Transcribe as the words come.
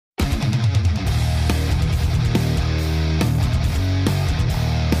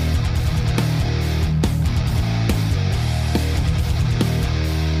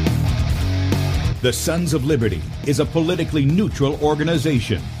The Sons of Liberty is a politically neutral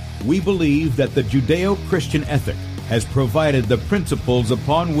organization. We believe that the Judeo-Christian ethic has provided the principles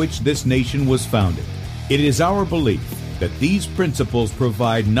upon which this nation was founded. It is our belief that these principles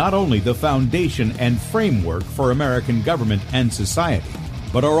provide not only the foundation and framework for American government and society,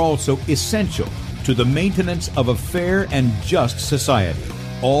 but are also essential to the maintenance of a fair and just society.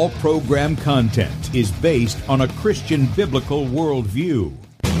 All program content is based on a Christian biblical worldview.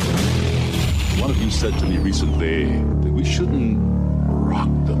 One of you said to me recently that we shouldn't rock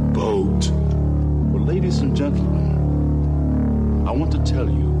the boat. Well, ladies and gentlemen, I want to tell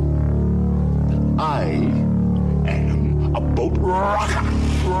you that I am a boat rocker.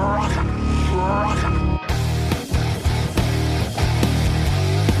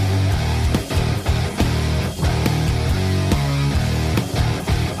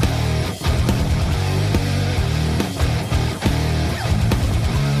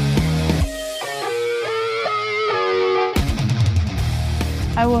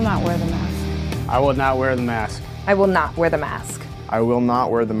 I will not wear the mask. I will not wear the mask. I will not wear the mask. I will not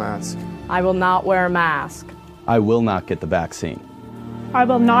wear the mask. I will not wear a mask. I will not get the vaccine. I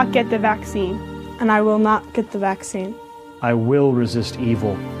will not get the vaccine. And I will not get the vaccine. I will resist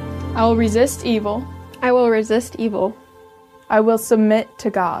evil. I will resist evil. I will resist evil. I will submit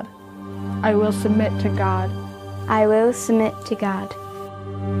to God. I will submit to God. I will submit to God.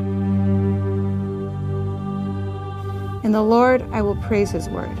 In the Lord I will praise His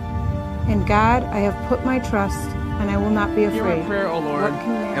word. In God I have put my trust, and I will not be afraid. Hear my prayer, O Lord,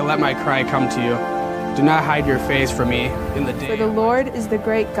 and let my cry come to you. Do not hide your face from me in the day. For the Lord is the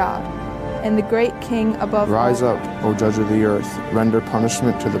great God, and the great King above all. Rise up, O judge of the earth, render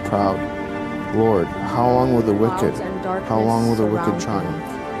punishment to the proud. Lord, how long will the wicked triumph?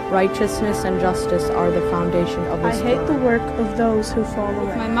 Righteousness and justice are the foundation of His I hate the work of those who fall away.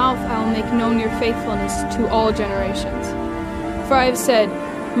 With my mouth I will make known your faithfulness to all generations. For I have said,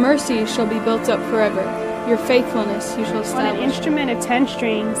 mercy shall be built up forever. Your faithfulness you shall establish. On an instrument of 10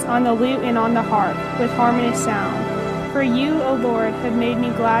 strings, on the lute and on the harp, with harmonious sound. For you, O Lord, have made me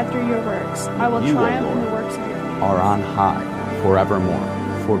glad through your works. I will triumph in the works of your hands. Are on high forevermore.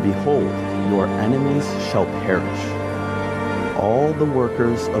 For behold, your enemies shall perish. All the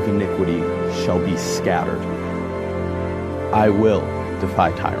workers of iniquity shall be scattered. I will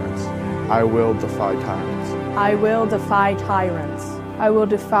defy tyrants. I will defy tyrants. I will defy tyrants. I will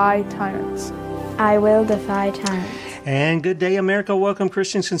defy tyrants. I will defy tyrants. And good day, America. Welcome,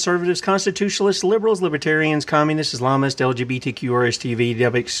 Christians, conservatives, constitutionalists, liberals, libertarians, communists, Islamists, LGBTQ, RSTV,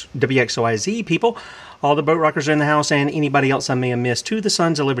 WXYZ people. All the boat rockers are in the house, and anybody else I may have missed, to the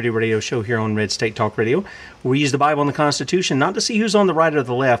Sons of Liberty radio show here on Red State Talk Radio. We use the Bible and the Constitution not to see who's on the right or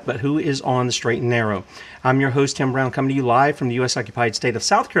the left, but who is on the straight and narrow. I'm your host, Tim Brown, coming to you live from the U.S.-occupied state of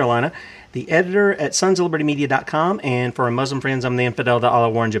South Carolina, the editor at sonsoflibertymedia.com, and for our Muslim friends, I'm the infidel that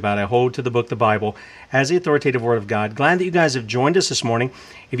Allah warned you about. I hold to the book, the Bible, as the authoritative Word of God. Glad that you guys have joined us this morning.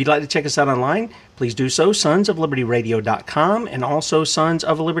 If you'd like to check us out online, please do so, sonsoflibertyradio.com, and also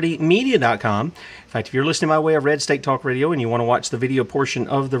sonsoflibertymedia.com. In fact, if you're listening by way of Red State Talk Radio and you want to watch the video portion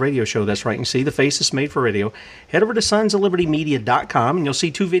of the radio show, that's right, you can see the faces made for radio, head over to sonsoflibertymedia.com, and you'll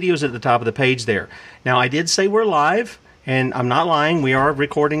see 2 videos at the top of the page there. Now, I did say we're live, and I'm not lying. We are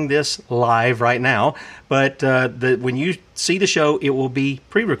recording this live right now, but when you see the show, it will be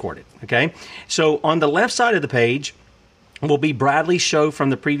pre-recorded, okay? So on the left side of the page will be Bradley's show from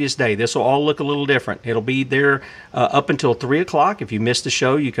the previous day. This will all look a little different. It'll be there up until 3 o'clock. If you missed the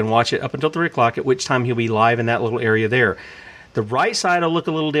show, you can watch it up until 3 o'clock, at which time he'll be live in that little area there. The right side will look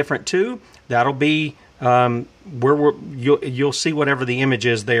a little different too. That'll be where you'll see whatever the image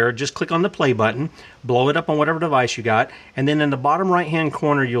is there. Just click on the play button, blow it up on whatever device you got, and then in the bottom right-hand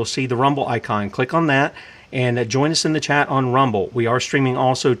corner, you'll see the Rumble icon. Click on that, and join us in the chat on Rumble. We are streaming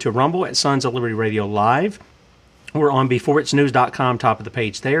also to Rumble at Sons of Liberty Radio Live. We're on beforeitsnews.com, top of the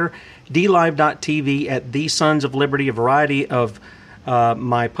page there. DLive.tv at The Sons of Liberty, a variety of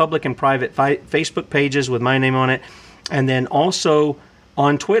my public and private Facebook pages with my name on it. And then also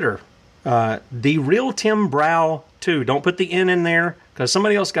on Twitter, The Real Tim Brow 2. Don't put the N in there, because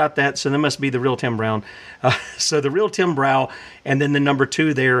somebody else got that, so there must be The Real Tim Brown. So The Real Tim Brow, and then the number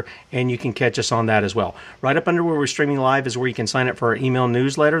 2 there, and you can catch us on that as well. Right up under where we're streaming live is where you can sign up for our email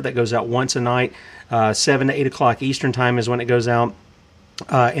newsletter that goes out once a night. 7 to 8 o'clock Eastern time is when it goes out.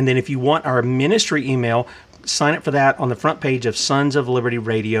 And then if you want our ministry email, sign up for that on the front page of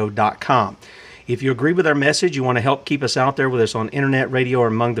sonsoflibertyradio.com. If you agree with our message, you want to help keep us out there, whether it's on internet, radio, or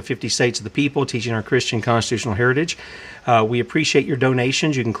among the 50 states of the people, teaching our Christian constitutional heritage, we appreciate your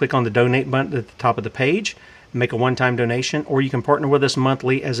donations. You can click on the donate button at the top of the page. make a one-time donation, or you can partner with us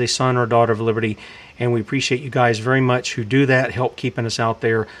monthly as a son or daughter of liberty. And we appreciate you guys very much who do that, help keeping us out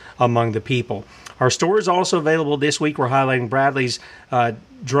there among the people. Our store is also available this week. We're highlighting Bradley's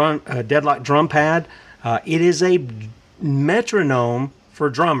deadlock drum pad. It is a metronome for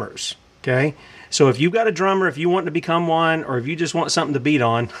drummers, okay? So if you've got a drummer, if you want to become one, or if you just want something to beat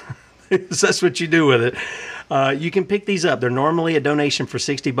on, that's what you do with it. You can pick these up. They're normally a donation for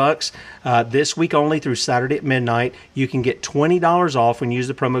 $60. This week only through Saturday at midnight, you can get $20 off when you use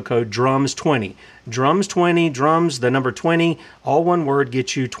the promo code DRUMS20. DRUMS20, drums, the number 20, all one word,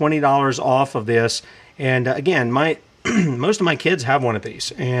 gets you $20 off of this. And again, most of my kids have one of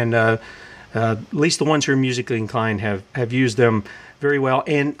these, and at least the ones who are musically inclined have used them very well.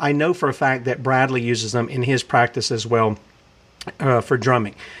 And I know for a fact that Bradley uses them in his practice as well for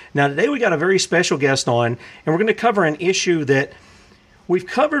drumming. Now, today we got a very special guest on, and we're going to cover an issue that we've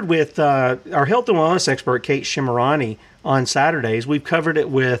covered with our health and wellness expert, Kate Shimarani, on Saturdays. We've covered it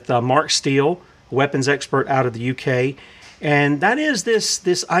with Mark Steele, a weapons expert out of the UK, and that is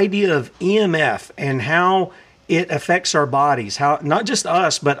this idea of EMF and how it affects our bodies, how not just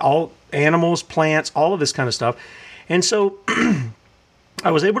us, but all animals, plants, all of this kind of stuff. And so I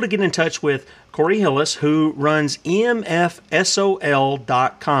was able to get in touch with Corey Hillis, who runs EMFSOL.com.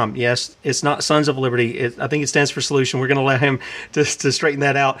 Yes, it's not Sons of Liberty. I think it stands for Solution. We're going to let him to straighten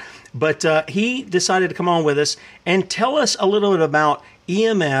that out. But he decided to come on with us and tell us a little bit about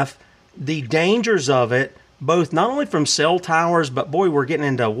EMF, the dangers of it, both not only from cell towers, but boy, we're getting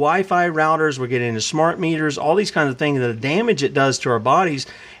into Wi-Fi routers, we're getting into smart meters, all these kinds of things, the damage it does to our bodies,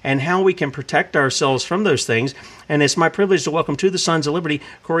 and how we can protect ourselves from those things. And it's my privilege to welcome to the Sons of Liberty,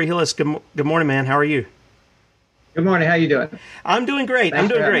 Corey Hillis. Good morning, man. How are you? Good morning. How you doing? I'm doing great. I'm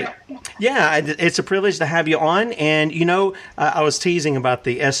doing great. Yeah, it's a privilege to have you on. And, you know, I was teasing about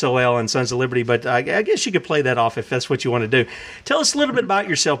the SOL and Sons of Liberty, but I guess you could play that off if that's what you want to do. Tell us a little bit about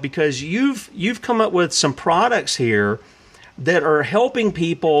yourself, because you've come up with some products here that are helping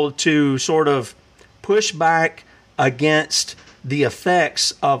people to sort of push back against the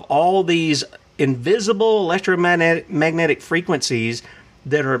effects of all these invisible electromagnetic frequencies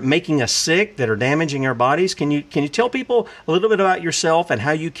that are making us sick, that are damaging our bodies. Can you tell people a little bit about yourself and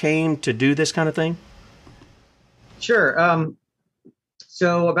how you came to do this kind of thing? Sure.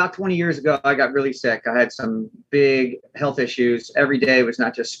 So about 20 years ago, I got really sick. I had some big health issues. Every day was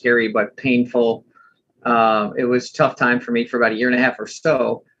not just scary, but painful. It was a tough time for me for about a year and a half or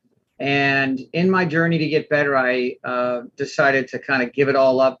so. And in my journey to get better, I decided to kind of give it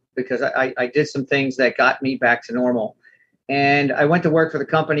all up, because I did some things that got me back to normal. And I went to work for the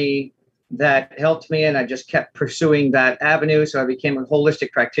company that helped me, and I just kept pursuing that avenue. So I became a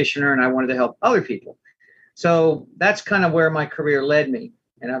holistic practitioner, and I wanted to help other people. So that's kind of where my career led me.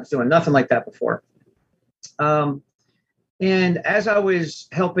 And I was doing nothing like that before. And as I was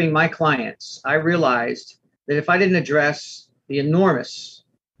helping my clients, I realized that if I didn't address the enormous,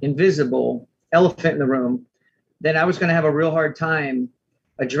 invisible elephant in the room, then I was going to have a real hard time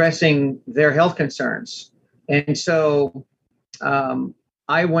addressing their health concerns. And so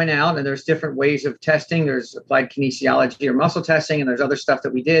I went out, and there's different ways of testing. There's applied kinesiology or muscle testing, and there's other stuff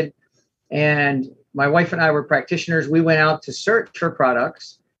that we did. And my wife and I were practitioners. We went out to search for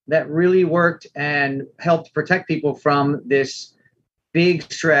products that really worked and helped protect people from this big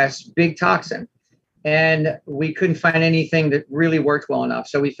stress, big toxin. And we couldn't find anything that really worked well enough.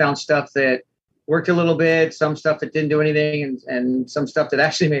 So we found stuff that worked a little bit, some stuff that didn't do anything, and some stuff that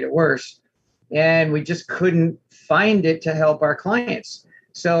actually made it worse. And we just couldn't find it to help our clients.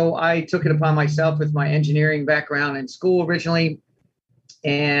 So I took it upon myself with my engineering background in school originally.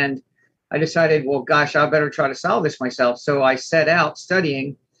 And I decided, well, gosh, I better try to solve this myself. So I set out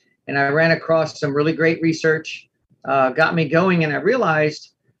studying, and I ran across some really great research, got me going. And I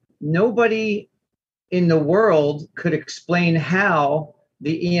realized nobody in the world could explain how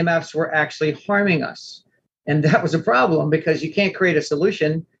the EMFs were actually harming us. And that was a problem, because you can't create a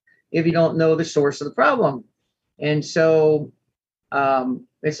solution if you don't know the source of the problem. And so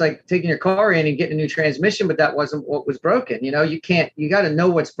it's like taking your car in and getting a new transmission, but that wasn't what was broken. You know, you got to know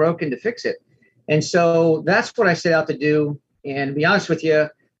what's broken to fix it. And so that's what I set out to do. And to be honest with you,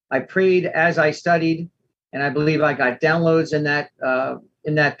 I prayed as I studied, and I believe I got downloads in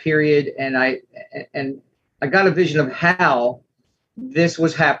that period. And I got a vision of how this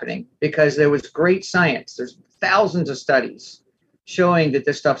was happening, because there was great science. There's thousands of studies showing that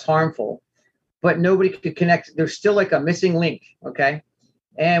this stuff's harmful, but nobody could connect. There's still like a missing link. Okay.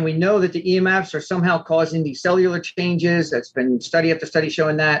 And we know that the EMFs are somehow causing these cellular changes. That's been study after study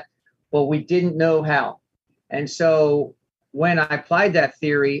showing that. Well, we didn't know how. And so when I applied that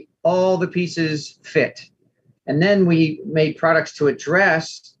theory, all the pieces fit. And then we made products to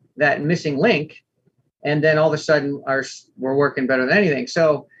address that missing link. And then all of a sudden we're working better than anything.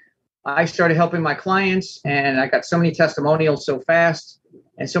 So I started helping my clients, and I got so many testimonials so fast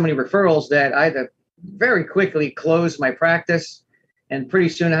and so many referrals that I had to very quickly close my practice. And pretty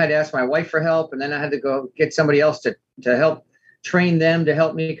soon I had to ask my wife for help. And then I had to go get somebody else to help train them to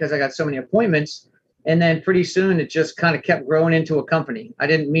help me because I got so many appointments. And then pretty soon it just kind of kept growing into a company.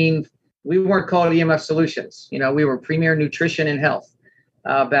 We weren't called EMF Solutions. We were Premier Nutrition and Health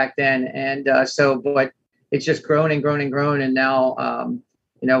back then. And but it's just grown and grown and grown. And now,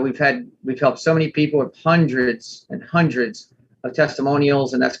 we've helped so many people with hundreds and hundreds of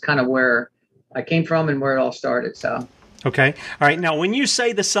testimonials. And that's kind of where I came from and where it all started. So. Okay. All right. Now, when you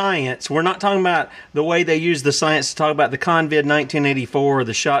say the science, we're not talking about the way they use the science to talk about the COVID 1984 or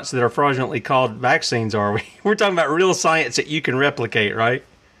the shots that are fraudulently called vaccines, are we? We're talking about real science that you can replicate, right?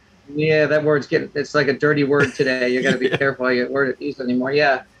 Yeah, that it's like a dirty word today. You got to be careful how you word it used anymore.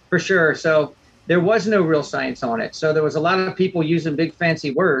 Yeah, for sure. So there was no real science on it. So there was a lot of people using big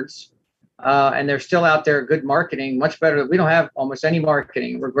fancy words, and they're still out there. Good marketing, much better. We don't have almost any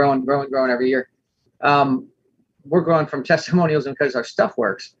marketing. We're growing every year. We're growing from testimonials and because our stuff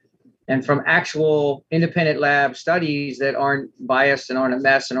works, and from actual independent lab studies that aren't biased and aren't a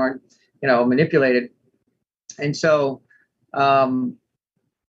mess and aren't, manipulated. And so, I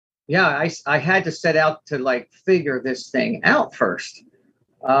had to set out to figure this thing out first.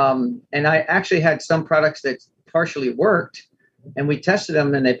 And I actually had some products that partially worked, and we tested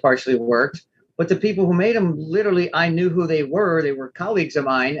them and they partially worked. But the people who made them, literally, I knew who they were. They were colleagues of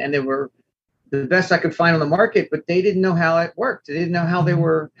mine, and they were the best I could find on the market, but they didn't know how it worked. They didn't know how they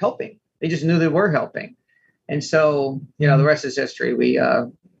were helping. They just knew they were helping. And so, the rest is history. We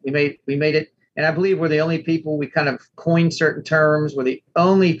made it. And I believe we're the only people, we kind of coined certain terms. We're the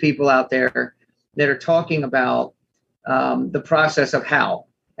only people out there that are talking about the process of how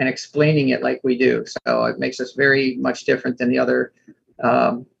and explaining it like we do. So it makes us very much different than the other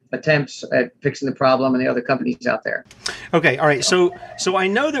attempts at fixing the problem and the other companies out there. Okay, all right. So I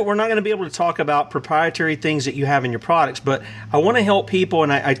know that we're not going to be able to talk about proprietary things that you have in your products, but I want to help people,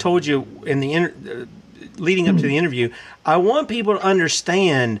 and I told you in the leading up to the interview, I want people to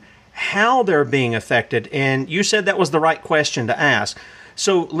understand how they're being affected, and you said that was the right question to ask.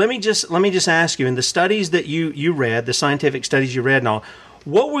 So let me just ask you, in the studies that you read, the scientific studies you read and all,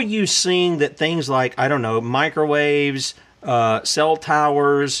 what were you seeing that things like, I don't know, microwaves, cell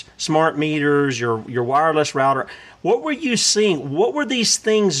towers, smart meters, your wireless router, what were you seeing? What were these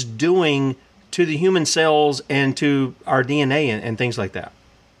things doing to the human cells and to our DNA and things like that?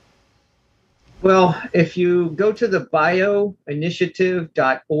 Well, if you go to the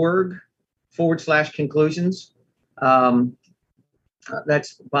bioinitiative.org/conclusions,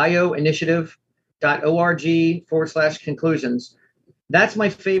 that's bioinitiative.org/conclusions. That's my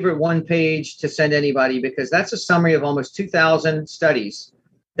favorite one page to send anybody, because that's a summary of almost 2,000 studies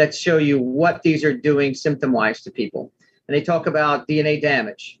that show you what these are doing symptom-wise to people. And they talk about DNA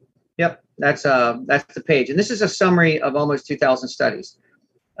damage. Yep, that's the page. And this is a summary of almost 2,000 studies.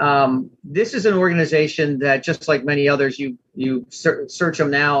 This is an organization that, just like many others, you search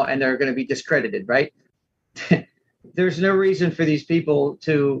them now and they're going to be discredited, right? There's no reason for these people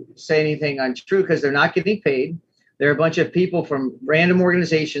to say anything untrue because they're not getting paid. They're a bunch of people from random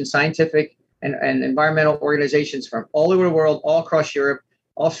organizations, scientific and environmental organizations from all over the world, all across Europe,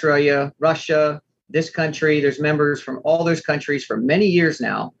 Australia, Russia, this country. There's members from all those countries for many years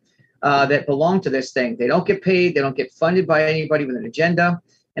now that belong to this thing. They don't get paid. They don't get funded by anybody with an agenda.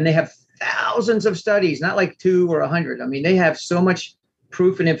 And they have thousands of studies, not like 2 or 100. I mean, they have so much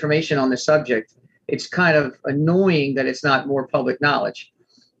proof and information on the subject. It's kind of annoying that it's not more public knowledge.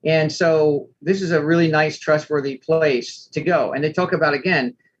 And so this is a really nice, trustworthy place to go. And they talk about,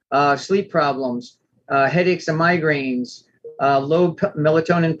 again, sleep problems, headaches and migraines, low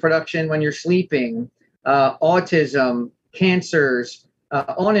melatonin production when you're sleeping, autism, cancers,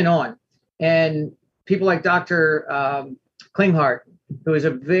 on and on. And people like Dr. Klinghardt, who is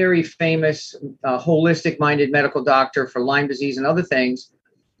a very famous, holistic-minded medical doctor for Lyme disease and other things,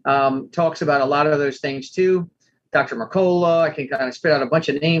 talks about a lot of those things too. Dr. Mercola, I can kind of spit out a bunch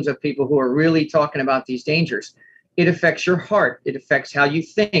of names of people who are really talking about these dangers. It affects your heart. It affects how you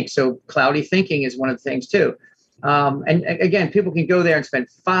think. So cloudy thinking is one of the things too. And again, people can go there and spend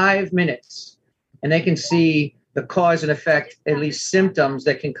 5 minutes and they can see the cause and effect, at least symptoms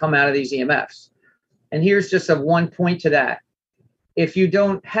that can come out of these EMFs. And here's just a one point to that. If you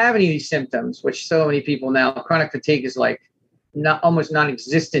don't have any of these symptoms, which so many people now, chronic fatigue is like almost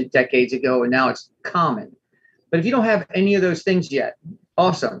non-existent decades ago, and now it's common. But if you don't have any of those things yet,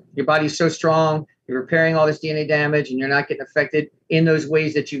 awesome. Your body's so strong, You're repairing all this DNA damage, and you're not getting affected in those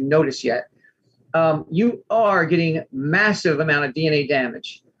ways that you notice yet. You are getting massive amount of DNA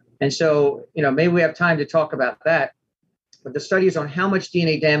damage. And so, maybe we have time to talk about that. But the studies on how much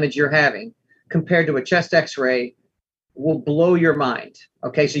DNA damage you're having compared to a chest x-ray will blow your mind.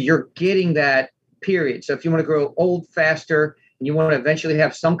 Okay, so you're getting that, period. So if you want to grow old faster and you want to eventually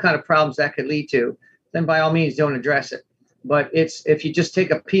have some kind of problems that could lead to, then by all means don't address it. But if you just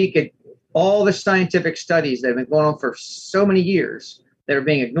take a peek at all the scientific studies that have been going on for so many years that are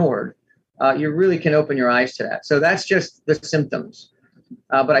being ignored, you really can open your eyes to that. So that's just the symptoms.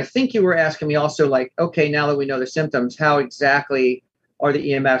 But I think you were asking me also, like, okay, now that we know the symptoms, how exactly are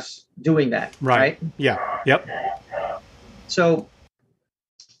the EMFs doing that? Right? Yeah. Yep. So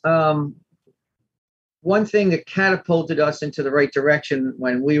one thing that catapulted us into the right direction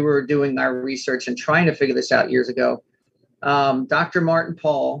when we were doing our research and trying to figure this out years ago, Dr. Martin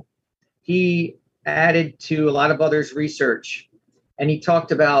Pall, he added to a lot of others' research, and he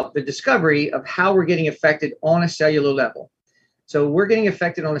talked about the discovery of how we're getting affected on a cellular level. So we're getting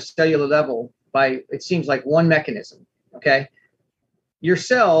affected on a cellular level by, it seems like, one mechanism, okay? Your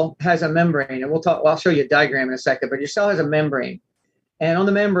cell has a membrane, and I'll show you a diagram in a second, but your cell has a membrane. And on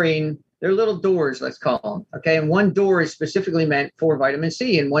the membrane, there are little doors, let's call them, okay? And one door is specifically meant for vitamin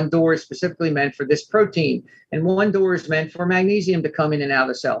C, and one door is specifically meant for this protein, and one door is meant for magnesium to come in and out of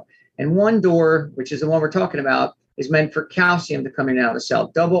the cell. And one door, which is the one we're talking about, is meant for calcium to come in and out of the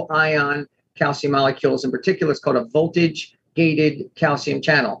cell. Double ion calcium molecules, in particular, it's called a voltage-gated calcium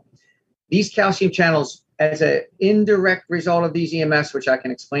channel. These calcium channels, as an indirect result of these EMFs, which I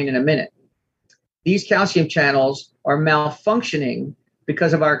can explain in a minute, these calcium channels are malfunctioning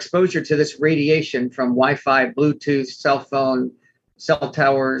because of our exposure to this radiation from Wi-Fi, Bluetooth, cell phone, cell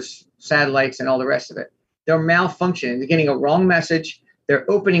towers, satellites, and all the rest of it. They're malfunctioning. They're getting a wrong message. They're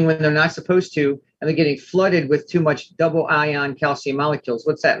opening when they're not supposed to, and they're getting flooded with too much double ion calcium molecules.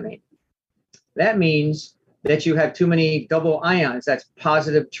 What's that mean? That means that you have too many double ions. That's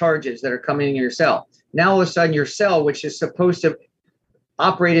positive charges that are coming in your cell. Now, all of a sudden, your cell, which is supposed to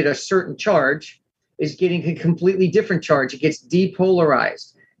operate at a certain charge, is getting a completely different charge. It gets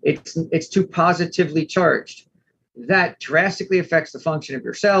depolarized. It's too positively charged. That drastically affects the function of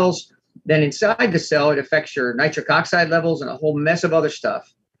your cells. Then inside the cell, it affects your nitric oxide levels and a whole mess of other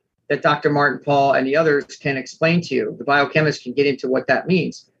stuff that Dr. Martin Pall and the others can explain to you. The biochemists can get into what that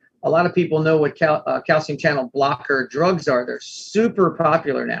means. A lot of people know what calcium channel blocker drugs are. They're super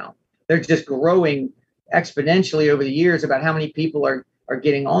popular now. They're just growing exponentially over the years about how many people are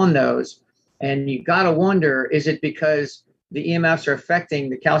getting on those. And you got to wonder, is it because the EMFs are affecting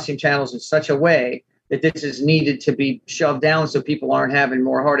the calcium channels in such a way that this is needed to be shoved down so people aren't having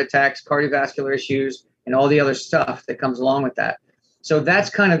more heart attacks, cardiovascular issues, and all the other stuff that comes along with that? So that's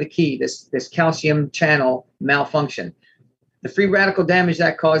kind of the key, this calcium channel malfunction. The free radical damage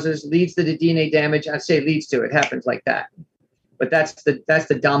that causes leads to the DNA damage. I'd say leads to, it happens like that. But that's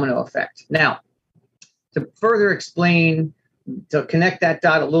the domino effect. Now, to further explain, to connect that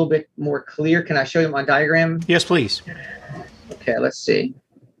dot a little bit more clear, can I show you my diagram? Yes, please. Okay, let's see.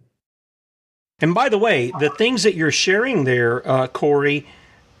 And by the way, the things that you're sharing there, Corey,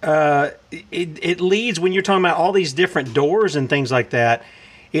 it leads, when you're talking about all these different doors and things like that,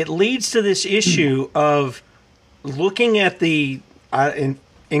 it leads to this issue of looking at the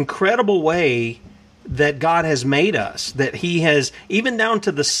incredible way that God has made us, that He has, even down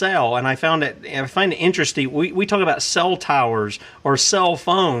to the cell. And I find it interesting. We talk about cell towers or cell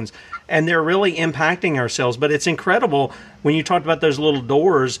phones, and they're really impacting our cells. But it's incredible when you talked about those little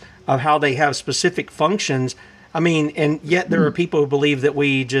doors of how they have specific functions. I mean, and yet there are people who believe that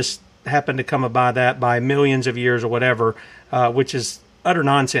we just happen to come by that by millions of years or whatever, which is utter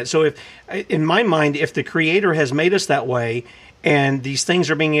nonsense. So if, in my mind, if the Creator has made us that way and these things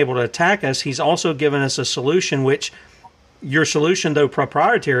are being able to attack us, He's also given us a solution, which your solution, though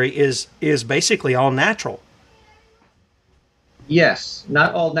proprietary, is basically all natural. Yes,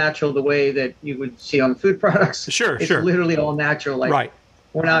 not all natural the way that you would see on food products. Sure. It's literally all natural. Like, right.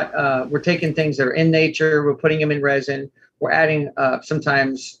 We're not. We're taking things that are in nature. We're putting them in resin. We're adding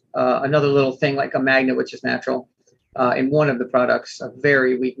sometimes another little thing like a magnet, which is natural, in one of the products, a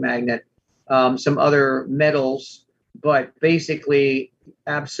very weak magnet. Some other metals, but basically,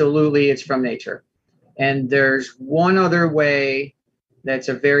 absolutely, it's from nature. And there's one other way that's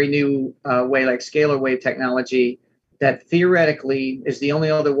a very new way, like scalar wave technology, that theoretically is the only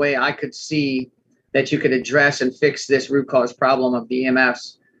other way I could see that you could address and fix this root cause problem of the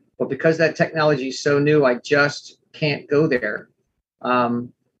EMFs. But because that technology is so new, I just can't go there.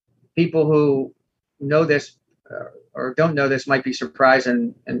 People who know this or don't know this might be surprised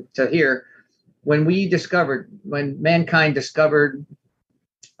and to hear. when mankind discovered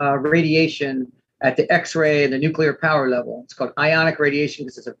radiation at the X-ray and the nuclear power level, it's called ionic radiation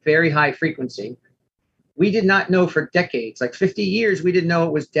because it's a very high frequency. We did not know for decades, like 50 years, we didn't know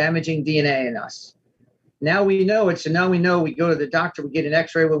it was damaging DNA in us. Now we know it. So now we know we go to the doctor, we get an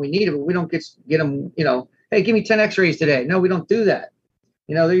X-ray when we need it, but we don't get them, hey, give me 10 X-rays today. No, we don't do that.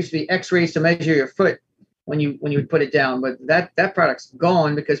 There used to be X-rays to measure your foot when you would put it down, but that product's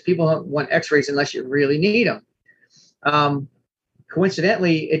gone because people don't want X-rays unless you really need them.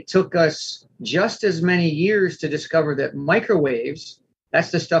 Coincidentally, it took us just as many years to discover that microwaves,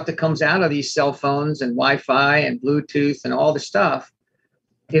 that's the stuff that comes out of these cell phones and Wi-Fi and Bluetooth and all the stuff,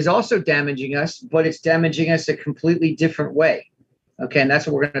 is also damaging us, but it's damaging us a completely different way. Okay, and that's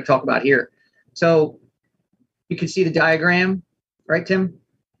what we're going to talk about here. So you can see the diagram, right, Tim?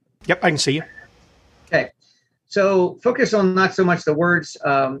 Yep, I can see you. Okay, so focus on not so much the words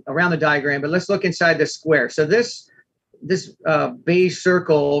around the diagram, but let's look inside the square. So this beige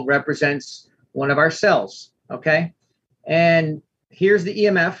circle represents one of our cells, okay? And here's the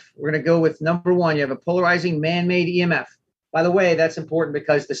EMF. We're going to go with number one. You have a polarizing man-made EMF. By the way, that's important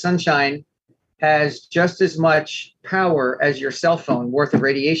because the sunshine has just as much power as your cell phone worth of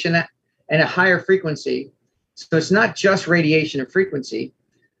radiation and a higher frequency. So it's not just radiation and frequency.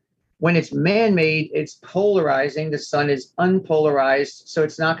 When it's man-made, it's polarizing. The sun is unpolarized, so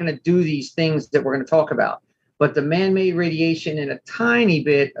it's not going to do these things that we're going to talk about. But the man-made radiation and a tiny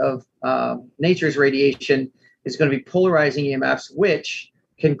bit of nature's radiation is going to be polarizing EMFs, which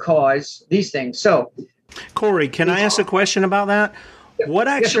can cause these things. So, Corey, can I ask a question about that? What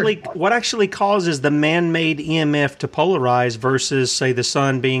actually causes the man-made EMF to polarize versus, say, the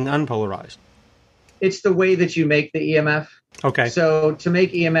sun being unpolarized? It's the way that you make the EMF. Okay. So to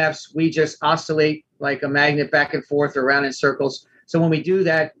make EMFs, we just oscillate like a magnet back and forth or around in circles. So when we do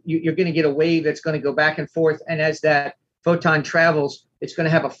that, you're going to get a wave that's going to go back and forth. And as that photon travels, it's going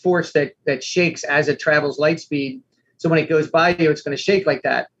to have a force that shakes as it travels light speed. So when it goes by you, it's going to shake like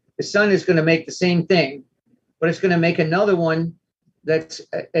that. The sun is going to make the same thing, but it's going to make another one that's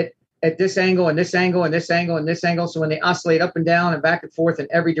at this angle and this angle and this angle and this angle. So when they oscillate up and down and back and forth in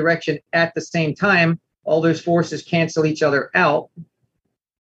every direction at the same time, all those forces cancel each other out.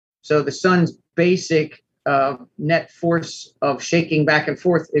 So the sun's basic net force of shaking back and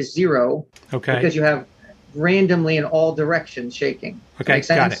forth is zero. Okay. Because you have randomly in all directions shaking. Okay,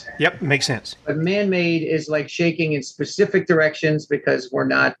 got it. Yep, makes sense. But man-made is like shaking in specific directions because we're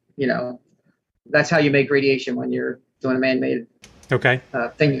not, that's how you make radiation when you're doing a man-made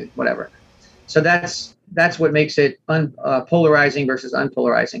thing, whatever. So that's what makes it polarizing versus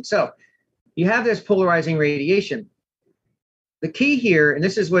unpolarizing. So you have this polarizing radiation. The key here, and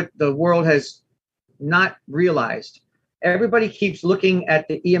this is what the world has not realized, everybody keeps looking at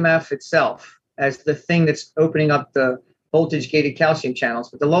the EMF itself as the thing that's opening up the voltage-gated calcium channels.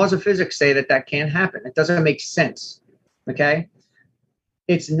 But the laws of physics say that can't happen. It doesn't make sense, okay?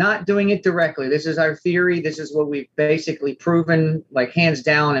 It's not doing it directly. This is our theory. This is what we've basically proven, like hands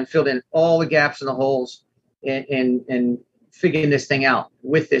down, and filled in all the gaps and the holes in figuring this thing out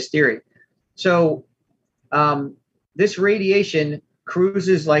with this theory. So this radiation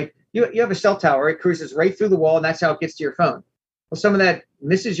cruises like, you have a cell tower, it cruises right through the wall, and that's how it gets to your phone. Well, some of that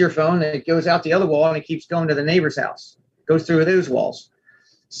misses your phone, and it goes out the other wall, and it keeps going to the neighbor's house, goes through those walls.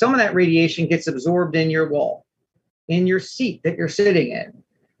 Some of that radiation gets absorbed in your wall, in your seat that you're sitting in.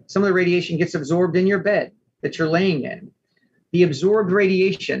 Some of the radiation gets absorbed in your bed that you're laying in. The absorbed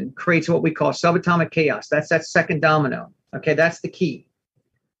radiation creates what we call subatomic chaos. That's that second domino. Okay, that's the key.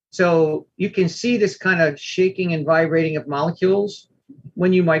 So you can see this kind of shaking and vibrating of molecules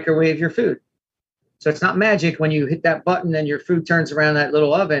when you microwave your food. So it's not magic when you hit that button and your food turns around that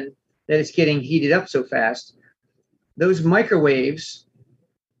little oven that it's getting heated up so fast. Those microwaves,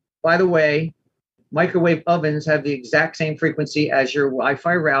 by the way, microwave ovens have the exact same frequency as your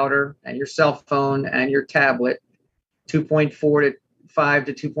Wi-Fi router and your cell phone and your tablet, 2.4 to 5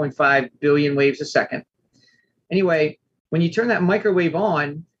 to 2.5 billion waves a second. Anyway, when you turn that microwave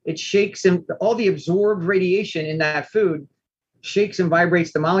on, it shakes and all the absorbed radiation in that food shakes and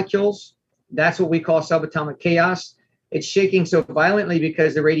vibrates the molecules. That's what we call subatomic chaos. It's shaking so violently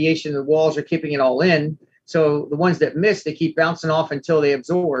because the radiation in the walls are keeping it all in. So the ones that miss, they keep bouncing off until they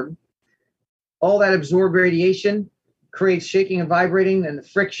absorb. All that absorbed radiation creates shaking and vibrating, and the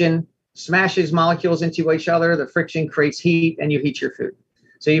friction smashes molecules into each other. The friction creates heat, and you heat your food.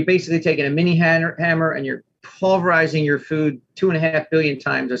 So you're basically taking a mini hammer and you're pulverizing your food 2.5 billion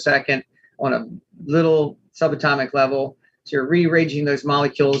times a second on a little subatomic level. So you're rearranging those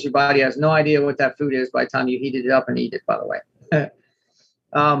molecules. Your body has no idea what that food is by the time you heated it up and eat it, by the way.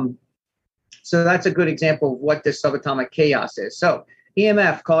 So that's a good example of what this subatomic chaos is. So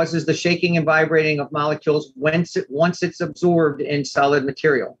EMF causes the shaking and vibrating of molecules once it's absorbed in solid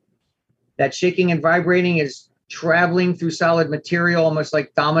material. That shaking and vibrating is traveling through solid material, almost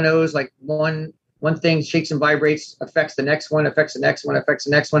like dominoes, like one thing shakes and vibrates, affects the next one, affects the next one, affects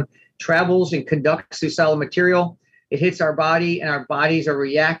the next one, travels and conducts through solid material. It hits our body, and our bodies are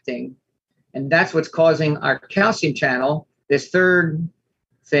reacting. And that's what's causing our calcium channel, this third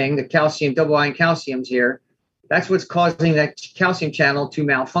thing, the calcium, double ion calciums here. That's what's causing that calcium channel to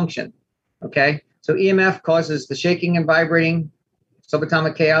malfunction. Okay? So EMF causes the shaking and vibrating,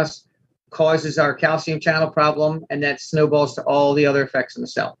 subatomic chaos causes our calcium channel problem, and that snowballs to all the other effects in the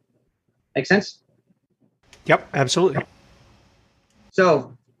cell. Make sense? Yep, absolutely.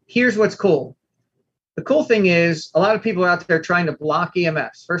 So here's what's cool. The cool thing is a lot of people are out there trying to block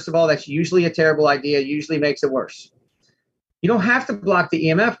EMFs. First of all, that's usually a terrible idea, usually makes it worse. You don't have to block the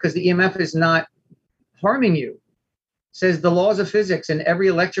EMF because the EMF is not harming you. It says the laws of physics, and every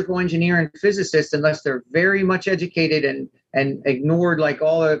electrical engineer and physicist, unless they're very much educated and ignored like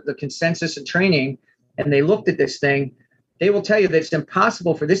all of the consensus and training, and they looked at this thing, they will tell you that it's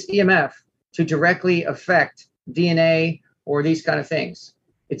impossible for this EMF to directly affect DNA or these kind of things.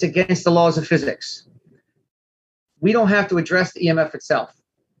 It's against the laws of physics. We don't have to address the EMF itself.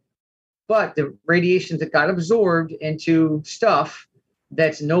 But the radiation that got absorbed into stuff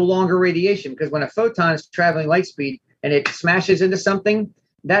that's no longer radiation, because when a photon is traveling light speed and it smashes into something,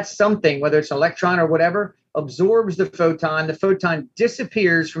 that something, whether it's an electron or whatever, absorbs the photon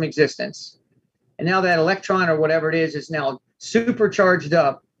disappears from existence. And now that electron or whatever it is now supercharged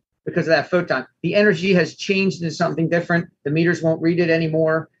up because of that photon. The energy has changed into something different. The meters won't read it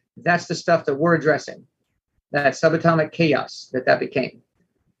anymore. That's the stuff that we're addressing. That subatomic chaos that became.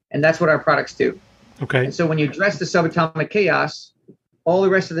 And that's what our products do. Okay. And so when you address the subatomic chaos, all the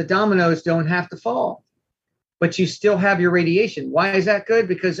rest of the dominoes don't have to fall. But you still have your radiation. Why is that good?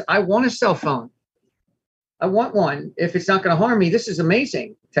 Because I want a cell phone. I want one. If it's not going to harm me, this is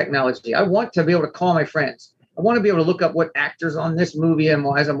amazing technology. I want to be able to call my friends. I want to be able to look up what actors on this movie and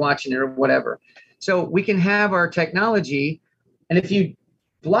as I'm watching it or whatever. So we can have our technology. And if you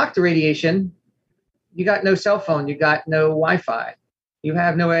block the radiation, you got no cell phone, you got no Wi-Fi, you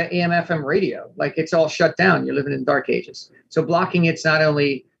have no AM/FM radio. Like it's all shut down. You're living in dark ages. So blocking it's not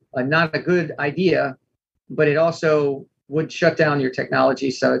only not a good idea, but it also would shut down your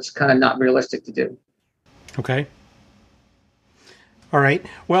technology. So it's kind of not realistic to do. Okay. All right.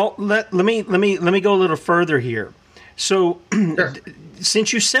 Well, let me go a little further here. So, sure.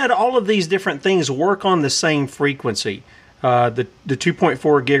 Since you said all of these different things work on the same frequency, the 2.4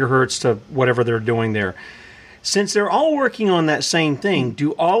 gigahertz to whatever they're doing there, since they're all working on that same thing,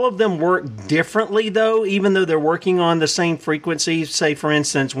 do all of them work differently though? Even though they're working on the same frequency, say for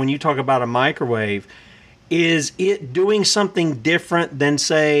instance, when you talk about a microwave, is it doing something different than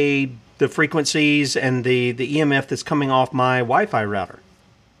say the frequencies and the EMF that's coming off my Wi-Fi router?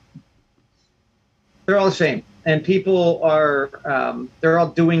 They're all the same. And people are, they're all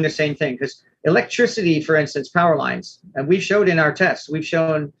doing the same thing. Because electricity, for instance, power lines, and we've showed in our tests, we've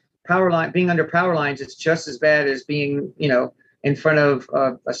shown being under power lines is just as bad as being, in front of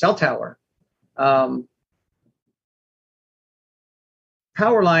a cell tower. Power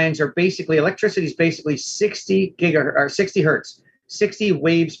lines are basically, electricity is basically 60 gigahertz or 60 hertz. 60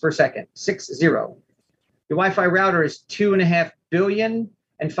 waves per second, 60. Your Wi-Fi router is 2.5 billion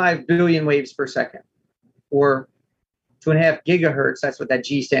and 5 billion waves per second, or 2.5 gigahertz. That's what that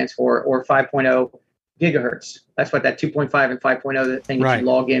G stands for, or 5.0 gigahertz. That's what that 2.5 and 5.0, the thing that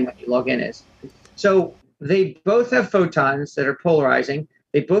you log in is. So they both have photons that are polarizing.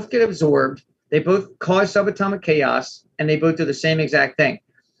 They both get absorbed. They both cause subatomic chaos, and they both do the same exact thing.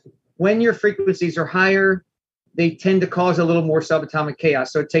 When your frequencies are higher, they tend to cause a little more subatomic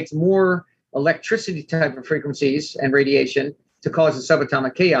chaos. So it takes more electricity type of frequencies and radiation to cause a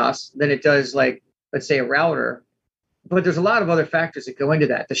subatomic chaos than it does, like, let's say, a router. But there's a lot of other factors that go into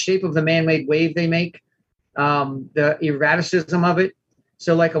that. The shape of the man-made wave they make, the erraticism of it.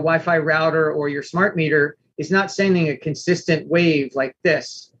 So like a Wi-Fi router or your smart meter is not sending a consistent wave like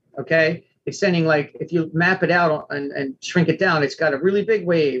this, okay? It's sending, like, if you map it out and shrink it down, it's got a really big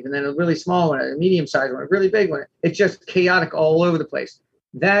wave and then a really small one, a medium-sized one, a really big one. It's just chaotic all over the place.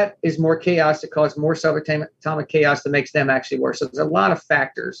 That is more chaos that causes more subatomic chaos that makes them actually worse. So there's a lot of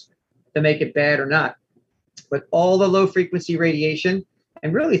factors that make it bad or not. But all the low-frequency radiation,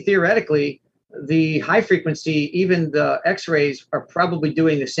 and really theoretically, the high-frequency, even the X-rays, are probably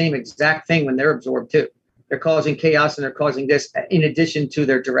doing the same exact thing when they're absorbed too. They're causing chaos and they're causing this in addition to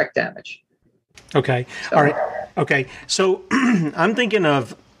their direct damage. Okay. All right. Okay. So I'm thinking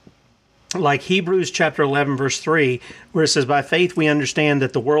of like Hebrews chapter 11, verse 3, where it says, by faith we understand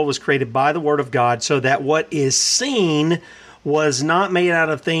that the world was created by the word of God, so that what is seen was not made out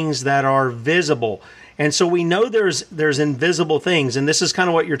of things that are visible. And so we know there's invisible things, and this is kind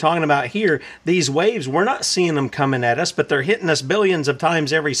of what you're talking about here. These waves, we're not seeing them coming at us, but they're hitting us billions of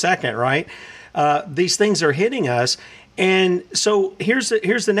times every second, right? These things are hitting us. And so here's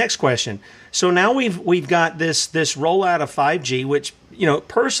the next question. So now we've got this rollout of 5G, which,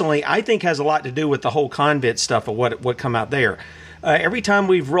 personally, I think has a lot to do with the whole convent stuff of what come out there. Every time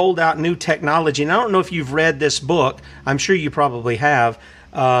we've rolled out new technology, and I don't know if you've read this book, I'm sure you probably have,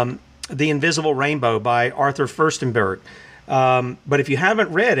 The Invisible Rainbow by Arthur Furstenberg. But if you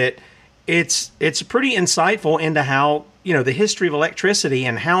haven't read it, it's pretty insightful into how, the history of electricity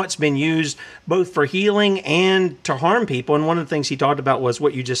and how it's been used both for healing and to harm people. And one of the things he talked about was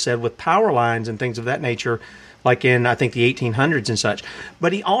what you just said with power lines and things of that nature, like in, I think, the 1800s and such.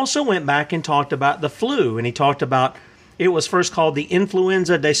 But he also went back and talked about the flu, and he talked about, it was first called the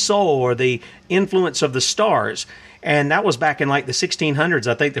influenza des sols, or the influence of the stars. And that was back in like the 1600s.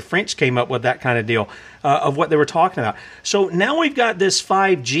 I think the French came up with that kind of deal of what they were talking about. So now we've got this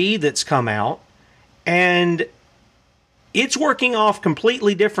 5G that's come out, and it's working off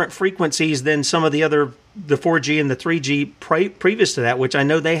completely different frequencies than some of the 4G and the 3G previous to that, which I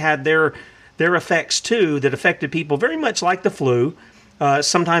know they had their effects too that affected people very much like the flu.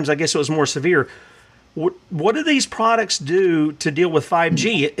 Sometimes I guess it was more severe. What do these products do to deal with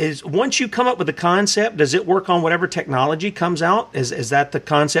 5G? Is once you come up with the concept, does it work on whatever technology comes out? Is that the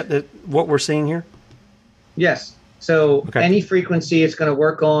concept that what we're seeing here? Yes. So any frequency it's going to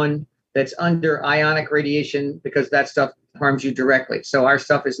work on that's under ionic radiation, because that stuff harms you directly. So our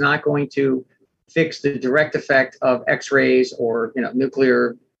stuff is not going to fix the direct effect of X-rays or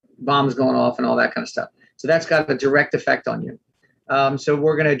nuclear bombs going off and all that kind of stuff. So that's got a direct effect on you. So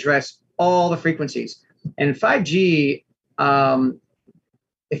we're going to address all the frequencies. And 5G,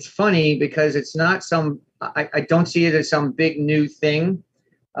 it's funny because it's not I don't see it as some big new thing.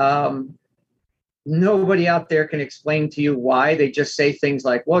 Nobody out there can explain to you why. They just say things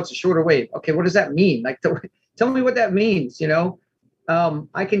like, well, it's a shorter wave. Okay, what does that mean? Like, tell me what that means,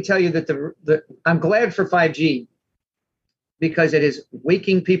 I can tell you that I'm glad for 5G because it is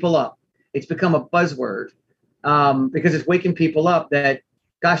waking people up. It's become a buzzword because it's waking people up that,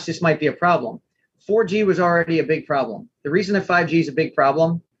 gosh, this might be a problem. 4G was already a big problem. The reason that 5G is a big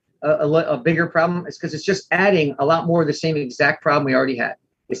problem, a bigger problem, is because it's just adding a lot more of the same exact problem we already had.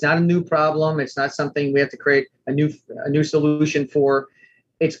 It's not a new problem. It's not something we have to create a new solution for.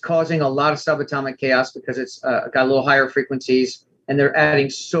 It's causing a lot of subatomic chaos because it's got a little higher frequencies, and they're adding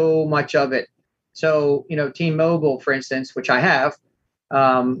so much of it. So, T-Mobile, for instance, which I have,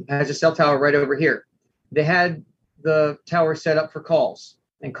 has a cell tower right over here. They had the tower set up for calls,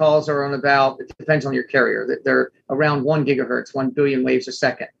 and calls are on about, it depends on your carrier, that they're around 1 gigahertz, 1 billion waves a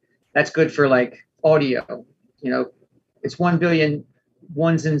second. That's good for like audio. It's 1 billion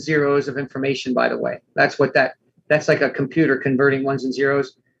ones and zeros of information, by the way. That's like a computer converting ones and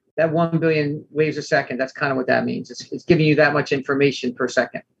zeros. That 1 billion waves a second, that's kind of what that means. It's giving you that much information per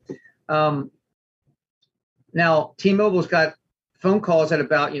second. Now, T-Mobile's got phone calls at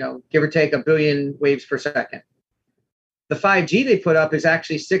about, give or take 1 billion waves per second. The 5G they put up is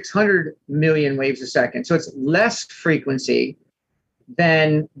actually 600 million waves a second. So it's less frequency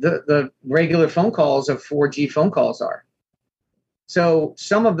than the regular phone calls of 4G phone calls are. So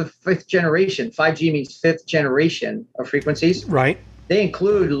some of the fifth generation, 5G means fifth generation of frequencies. Right. They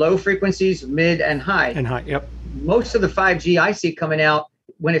include low frequencies, mid, and high. And high, yep. Most of the 5G I see coming out,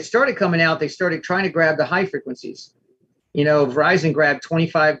 when it started coming out, they started trying to grab the high frequencies. Verizon grabbed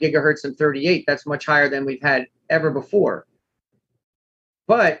 25 gigahertz and 38. That's much higher than we've had ever before.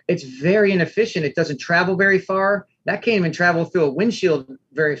 But it's very inefficient. It doesn't travel very far. That can't even travel through a windshield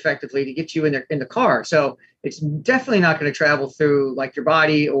very effectively to get you in the car. So it's definitely not going to travel through like your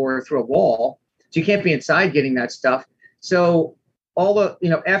body or through a wall. So you can't be inside getting that stuff. So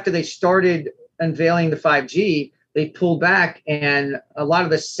after they started unveiling the 5G, they pulled back, and a lot of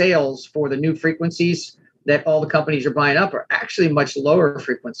the sales for the new frequencies that all the companies are buying up are actually much lower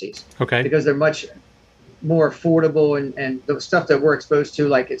frequencies. Okay. Because they're much more affordable, and the stuff that we're exposed to,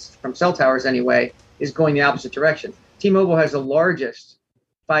 like it's from cell towers anyway, is going the opposite direction. T-Mobile has the largest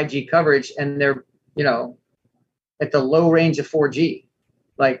 5G coverage, and they're, at the low range of 4G,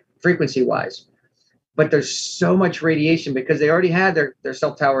 like frequency-wise. But there's so much radiation because they already had their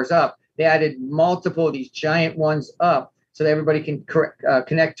cell towers up. They added multiple of these giant ones up so that everybody can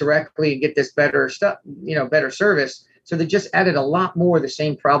connect directly and get this better stuff, better service. So they just added a lot more of the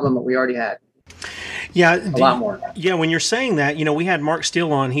same problem that we already had. Yeah, a lot more. Yeah, when you're saying that, we had Mark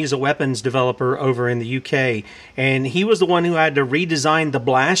Steele on. He's a weapons developer over in the UK, and he was the one who had to redesign the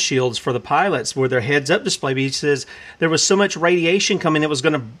blast shields for the pilots where their heads-up display. He says there was so much radiation coming, it was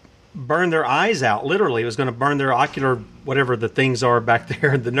going to burn their eyes out. Literally, it was going to burn their ocular, whatever the things are back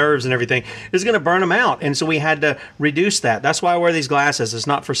there, the nerves and everything. It was going to burn them out, and so we had to reduce that. That's why I wear these glasses. It's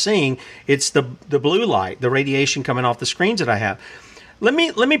not for seeing; it's the blue light, the radiation coming off the screens that I have. Let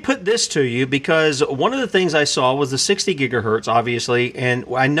me put this to you, because one of the things I saw was the 60 gigahertz, obviously, and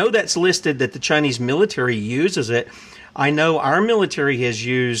I know that's listed that the Chinese military uses it. I know our military has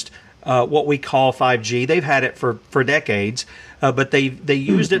used what we call 5G. They've had it for decades, but they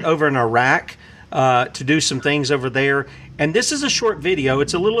used it over in Iraq to do some things over there. And this is a short video.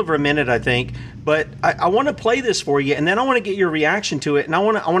 It's a little over a minute, I think, but I want to play this for you, and then I want to get your reaction to it, and I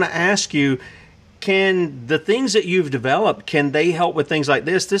want to ask you, can the things that you've developed, can they help with things like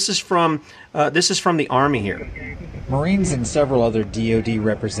this? This is from the Army here. Marines and several other DoD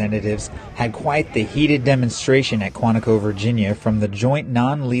representatives had quite the heated demonstration at Quantico, Virginia from the Joint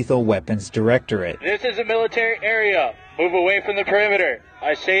Non-Lethal Weapons Directorate. This is a military area. Move away from the perimeter.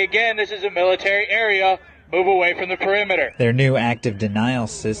 I say again, this is a military area. Move away from the perimeter. Their new active denial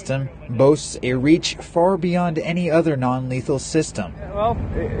system boasts a reach far beyond any other non-lethal system. Well,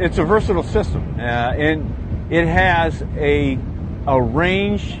 it's a versatile system, and it has a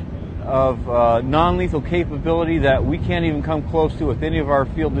range of non-lethal capability that we can't even come close to with any of our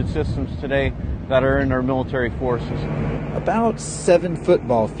fielded systems today that are in our military forces. About 7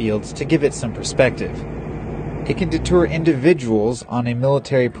 football fields to give it some perspective. It can deter individuals on a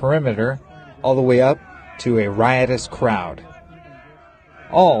military perimeter all the way up to a riotous crowd,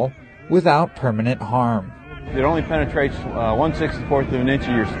 all without permanent harm. It only penetrates 1/64 of an inch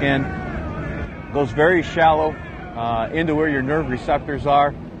of your skin, goes very shallow into where your nerve receptors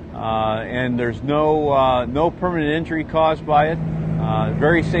are, and there's no permanent injury caused by it.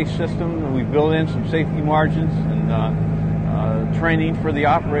 Very safe system. We built in some safety margins and training for the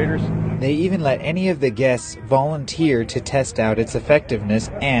operators. They even let any of the guests volunteer to test out its effectiveness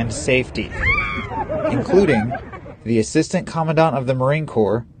and safety, including the Assistant Commandant of the Marine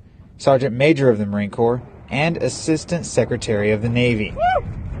Corps, Sergeant Major of the Marine Corps, and Assistant Secretary of the Navy.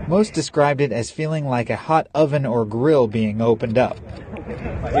 Most described it as feeling like a hot oven or grill being opened up.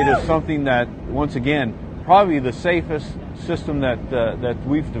 It is something that, once again, probably the safest system that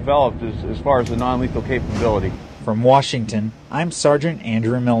we've developed as far as the non-lethal capability. From Washington, I'm Sergeant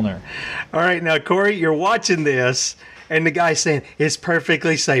Andrew Milner. All right, now, Corey, you're watching this, and the guy's saying, it's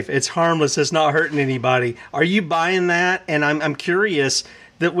perfectly safe, it's harmless, it's not hurting anybody. Are you buying that? And I'm curious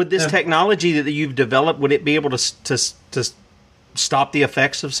that with this technology that you've developed, would it be able to stop the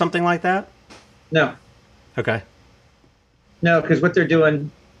effects of something like that? No. Okay. No, because what they're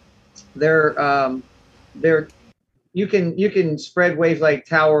doing, you can spread waves like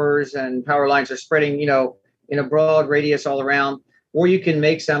towers and power lines are spreading, in a broad radius all around, or you can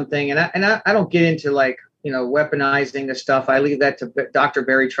make something. And I don't get into weaponizing the stuff. I leave that to Dr.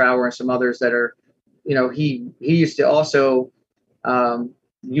 Barry Trower and some others that are, he used to also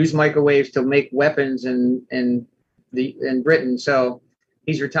use microwaves to make weapons in Britain. So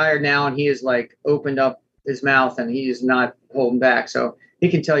he's retired now, and he has opened up his mouth, and he is not holding back. So he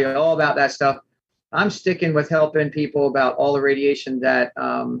can tell you all about that stuff. I'm sticking with helping people about all the radiation that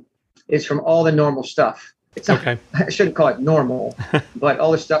is from all the normal stuff. It's not, okay. I shouldn't call it normal, but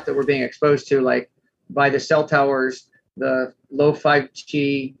all the stuff that we're being exposed to, like by the cell towers, the low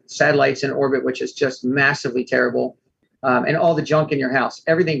 5G satellites in orbit, which is just massively terrible, and all the junk in your house.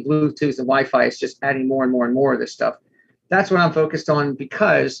 Everything Bluetooth and Wi-Fi is just adding more and more and more of this stuff. That's what I'm focused on,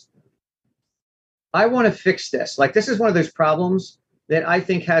 because I want to fix this. This is one of those problems that I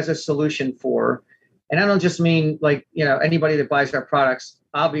think has a solution for. And I don't just mean anybody that buys our products.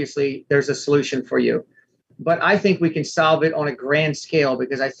 Obviously, there's a solution for you. But I think we can solve it on a grand scale,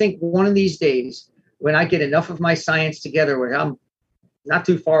 because I think one of these days, when I get enough of my science together, where I'm not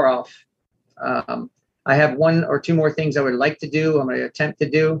too far off, I have 1 or 2 more things I would like to do. I'm going to attempt to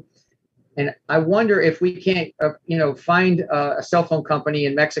do. And I wonder if we can't, find a cell phone company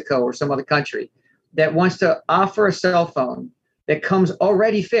in Mexico or some other country that wants to offer a cell phone that comes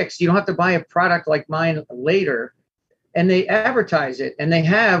already fixed. You don't have to buy a product like mine later. And they advertise it, and they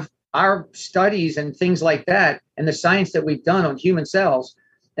have our studies and things like that, and the science that we've done on human cells,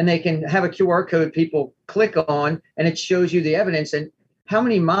 and they can have a QR code people click on, and it shows you the evidence. And how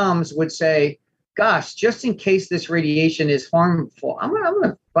many moms would say, gosh, just in case this radiation is harmful, I'm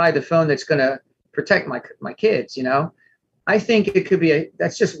gonna buy the phone that's going to protect my kids, I think it could be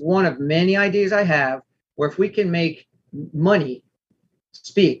that's just one of many ideas I have, where if we can make money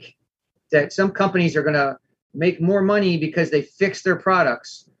speak, that some companies are going to make more money because they fix their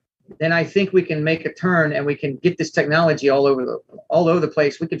products, then I think we can make a turn and we can get this technology all over the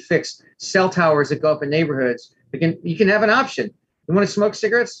place. We can fix cell towers that go up in neighborhoods. You can have an option. You want to smoke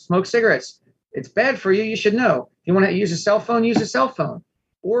cigarettes? Smoke cigarettes. It's bad for you. You should know. If you want to use a cell phone, use a cell phone,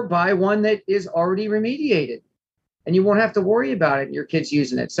 or buy one that is already remediated, and you won't have to worry about it. Your kids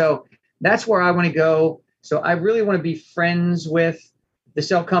using it. So that's where I want to go. So I really want to be friends with the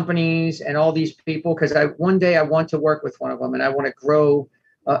cell companies and all these people, because one day I want to work with one of them, and I want to grow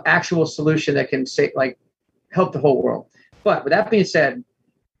an actual solution that can help the whole world. But with that being said,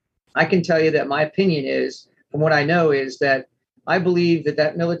 I can tell you that my opinion is, from what I know, is that I believe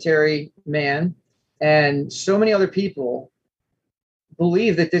that military man and so many other people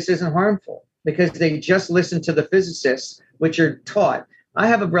believe that this isn't harmful because they just listen to the physicists, which are taught. I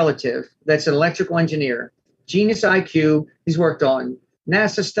have a relative that's an electrical engineer, genius IQ. He's worked on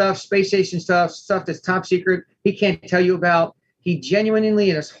NASA stuff, space station stuff that's top secret. He can't tell you about. He genuinely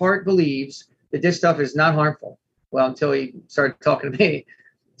in his heart believes that this stuff is not harmful. Well, until he started talking to me.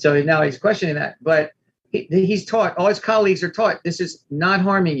 So now he's questioning that. But he's taught, all his colleagues are taught, this is not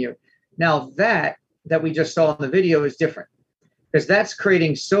harming you. Now that we just saw in the video is different, because that's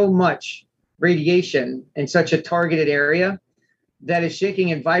creating so much radiation in such a targeted area that is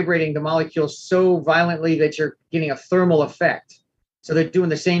shaking and vibrating the molecules so violently that you're getting a thermal effect. So they're doing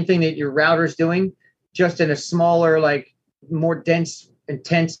the same thing that your router's doing, just in a smaller, more dense,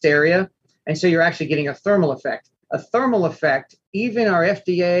 intense area. And so you're actually getting a thermal effect. A thermal effect, even our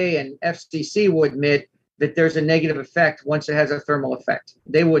FDA and FCC will admit that there's a negative effect once it has a thermal effect.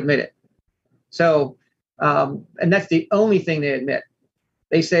 They will admit it. So, and that's the only thing they admit.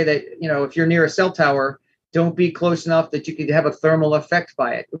 They say that, if you're near a cell tower, don't be close enough that you could have a thermal effect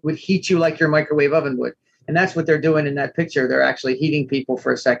by it. It would heat you like your microwave oven would. And that's what they're doing in that picture. They're actually heating people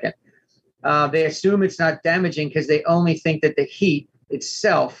for a second. They assume it's not damaging because they only think that the heat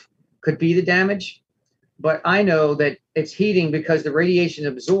itself could be the damage. But I know that it's heating because the radiation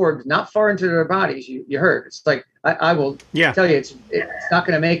absorbs not far into their bodies. You heard. It's like, I will tell you, it's not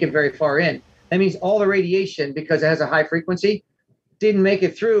going to make it very far in. That means all the radiation, because it has a high frequency, didn't make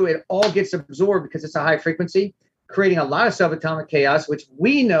it through. It all gets absorbed because it's a high frequency, creating a lot of subatomic chaos, which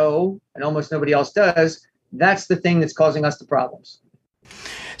we know, and almost nobody else does. That's the thing that's causing us the problems.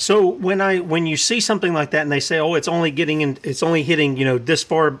 So when you see something like that and they say, oh, it's only hitting, this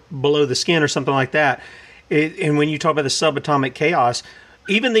far below the skin or something like that, and when you talk about the subatomic chaos,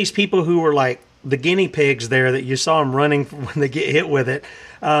 even these people who were like the guinea pigs there that you saw them running when they get hit with it,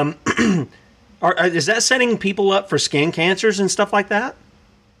 is that setting people up for skin cancers and stuff like that?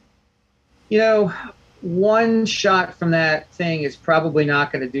 One shot from that thing is probably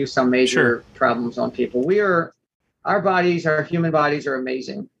not going to do some major problems on people. Our bodies, our human bodies are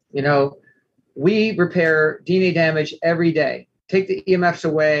amazing. We repair DNA damage every day. Take the EMFs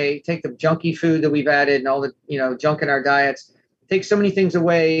away, take the junky food that we've added and all the, junk in our diets, take so many things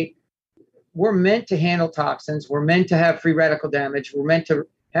away. We're meant to handle toxins. We're meant to have free radical damage. We're meant to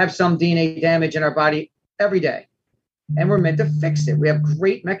have some DNA damage in our body every day. And we're meant to fix it. We have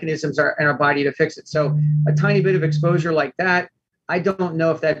great mechanisms in our body to fix it. So a tiny bit of exposure like that, I don't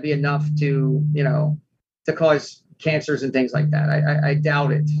know if that'd be enough to cause cancers and things like that. I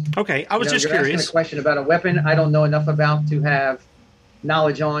doubt it. Okay, I was just you're curious. Asking a question about a weapon I don't know enough about to have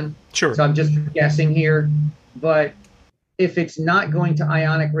knowledge on. Sure. So I'm just guessing here. But if it's not going to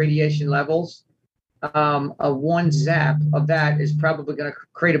ionic radiation levels, a one zap of that is probably going to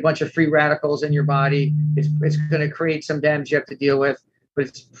create a bunch of free radicals in your body. It's going to create some damage you have to deal with, but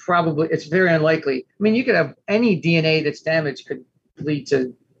it's very unlikely. I mean, you could have any DNA that's damaged could lead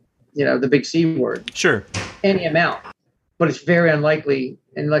to, the big C word. Sure. Any amount, but it's very unlikely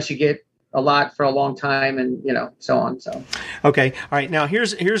unless you get a lot for a long time and, so on. So. Okay. All right. Now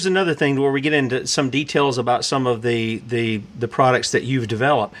here's another thing where we get into some details about some of the products that you've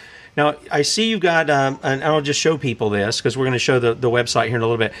developed. Now, I see you've got, and I'll just show people this because we're going to show the website here in a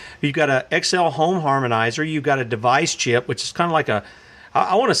little bit. You've got a XL home harmonizer. You've got a device chip, which is kind of like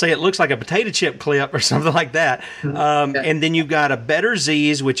I want to say it looks like a potato chip clip or something like that. And then you've got a Better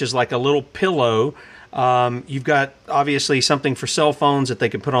Z's, which is like a little pillow. You've got obviously something for cell phones that they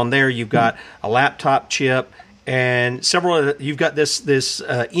can put on there. You've got a laptop chip and you've got this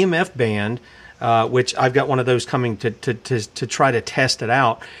EMF band. Which I've got one of those coming to try to test it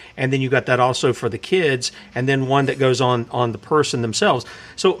out. And then you got that also for the kids, and then one that goes on the person themselves.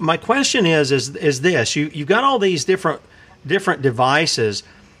 So my question is this: you got all these different devices,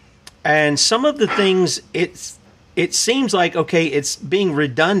 and some of the things it seems like it's being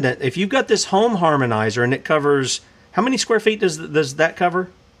redundant. If you've got this home harmonizer and it covers how many square feet does that cover?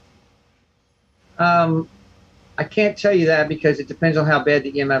 I can't tell you that because it depends on how bad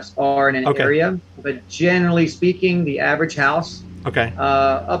the EMFs are in an area. But generally speaking, the average house,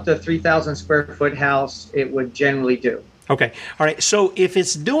 up to 3,000 square foot house, it would generally do. Okay. All right. So if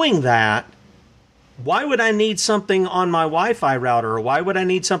it's doing that, why would I need something on my Wi-Fi router, or why would I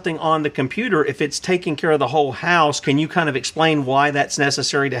need something on the computer if it's taking care of the whole house? Can you kind of explain why that's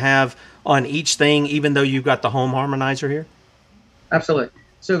necessary to have on each thing, even though you've got the home harmonizer here? Absolutely.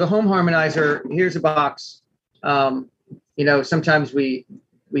 So the home harmonizer, here's a box. Sometimes we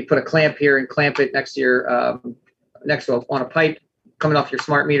put a clamp here and clamp it next to your on a pipe coming off your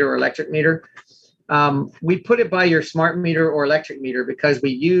smart meter or electric meter. We put it by your smart meter or electric meter because we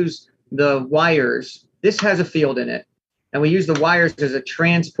use the wires. This has a field in it, and we use the wires as a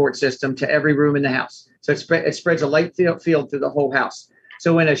transport system to every room in the house. So it spreads a light field through the whole house.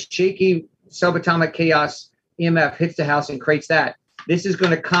 So when a shaky subatomic chaos EMF hits the house and creates that, this is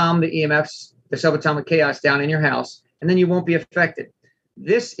going to calm the EMFs, the subatomic chaos down in your house, and then you won't be affected.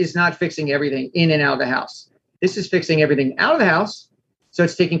 This is not fixing everything in and out of the house. This is fixing everything out of the house. So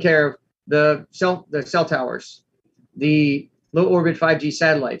it's taking care of the cell towers, the low orbit 5G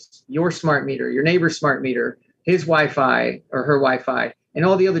satellites, your smart meter, your neighbor's smart meter, his Wi-Fi or her Wi-Fi, and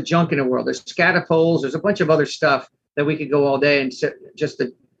all the other junk in the world. There's scatterpoles. There's a bunch of other stuff that we could go all day and just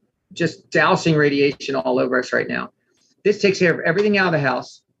dousing radiation all over us right now. This takes care of everything out of the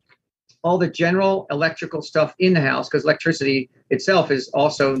house, all the general electrical stuff in the house, because electricity itself is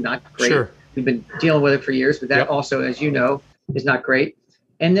also not great. Sure. We've been dealing with it for years, but that also, as you know, is not great.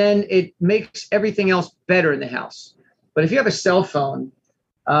 And then it makes everything else better in the house. But if you have a cell phone,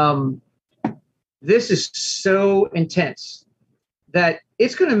 this is so intense that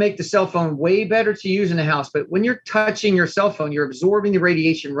it's going to make the cell phone way better to use in the house. But when you're touching your cell phone, you're absorbing the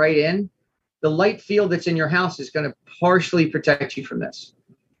radiation right in. The light field that's in your house is going to partially protect you from this.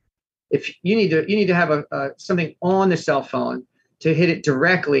 If you need to have something on the cell phone to hit it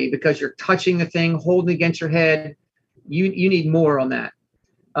directly because you're touching the thing, holding it against your head, you need more on that.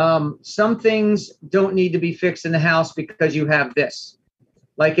 Some things don't need to be fixed in the house because you have this.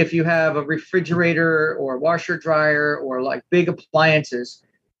 Like if you have a refrigerator or a washer dryer or like big appliances,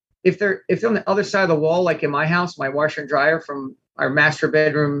 if they're on the other side of the wall, like in my house, my washer and dryer from our master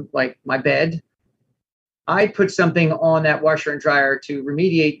bedroom, like my bed, I put something on that washer and dryer to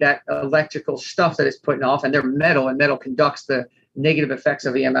remediate that electrical stuff that it's putting off, and they're metal, and metal conducts the negative effects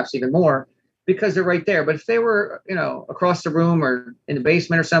of EMFs even more because they're right there. But if they were, across the room or in the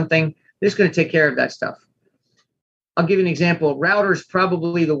basement or something, this is going to take care of that stuff. I'll give you an example. Router is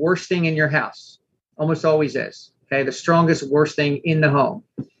probably the worst thing in your house. Almost always is. Okay, the strongest, worst thing in the home.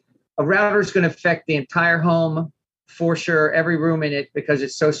 A router is going to affect the entire home for sure, every room in it, because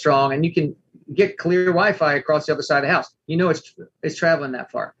it's so strong, and you can get clear Wi-Fi across the other side of the house. It's traveling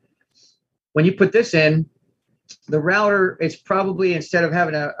that far. When you put this in, the router is probably, instead of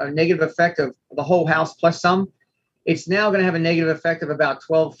having a negative effect of the whole house plus some, it's now going to have a negative effect of about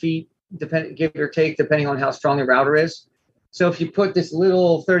 12 feet, give or take, depending on how strong the router is. So if you put this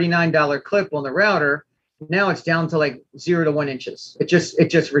little $39 clip on the router, now it's down to like 0 to 1 inches. It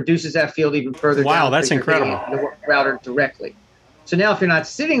just reduces that field even further. Wow, down. That's incredible. The router directly. So now if you're not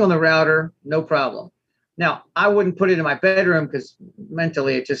sitting on the router, no problem. Now, I wouldn't put it in my bedroom because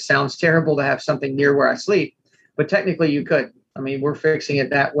mentally it just sounds terrible to have something near where I sleep. But technically you could. I mean, we're fixing it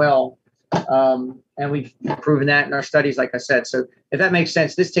that well. And we've proven that in our studies, like I said. So if that makes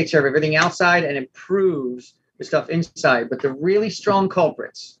sense, this takes care of everything outside and improves the stuff inside. But the really strong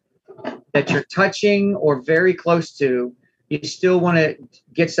culprits that you're touching or very close to, you still want to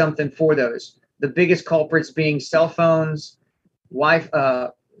get something for those. The biggest culprits being cell phones,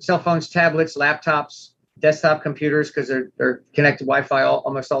 cell phones, tablets, laptops, desktop computers, because they're connected to Wi-Fi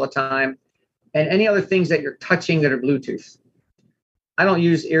almost all the time, and any other things that you're touching that are Bluetooth. I don't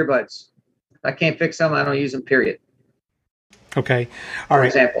use earbuds. I can't fix them. I don't use them, period. Okay. All right. For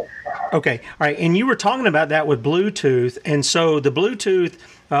example. Okay. All right. And you were talking about that with Bluetooth. And so the Bluetooth,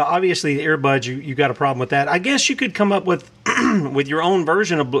 obviously the earbuds, you got a problem with that. I guess you could come up with with your own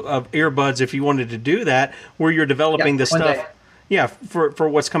version of earbuds if you wanted to do that, where you're developing the stuff. Day. Yeah, for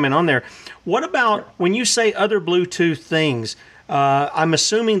what's coming on there. What about when you say other Bluetooth things? I'm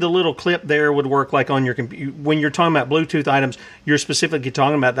assuming the little clip there would work like on your computer. When you're talking about Bluetooth items, you're specifically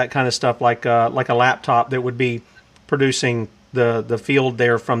talking about that kind of stuff, like a laptop that would be producing the field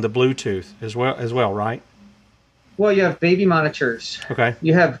there from the Bluetooth as well, right? Well, you have baby monitors. Okay.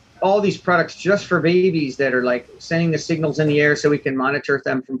 You have all these products just for babies that are like sending the signals in the air so we can monitor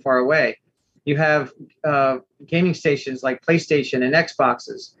them from far away. You have gaming stations like PlayStation and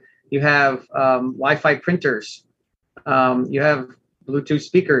Xboxes. You have Wi-Fi printers. You have Bluetooth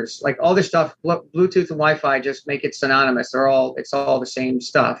speakers, like all this stuff, Bluetooth and Wi-Fi just make it synonymous. It's all the same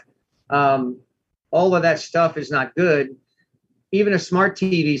stuff. All of that stuff is not good. Even a smart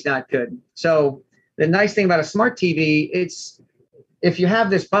TV is not good. So the nice thing about a smart TV, if you have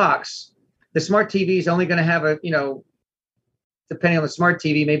this box, the smart TV is only going to have depending on the smart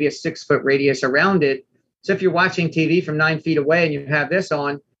TV, maybe a 6-foot radius around it. So if you're watching TV from 9 feet away and you have this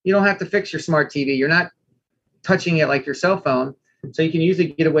on, you don't have to fix your smart TV. You're not touching it like your cell phone. So you can usually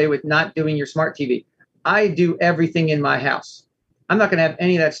get away with not doing your smart TV. I do everything in my house. I'm not going to have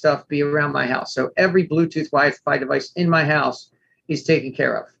any of that stuff be around my house. So every Bluetooth Wi-Fi device in my house is taken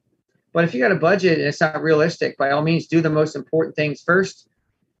care of. But if you got a budget and it's not realistic, by all means, do the most important things first.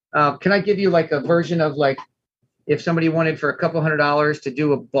 Can I give you like a version of like, if somebody wanted for a couple $100 to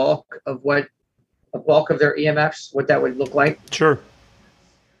do a bulk of their EMFs, what that would look like? Sure.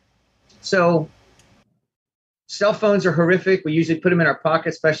 So cell phones are horrific. We usually put them in our pocket,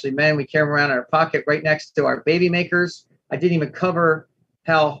 especially men. We carry them around in our pocket right next to our baby makers. I didn't even cover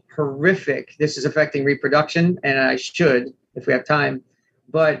how horrific this is affecting reproduction, and I should if we have time.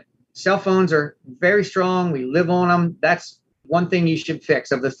 But cell phones are very strong. We live on them. That's one thing you should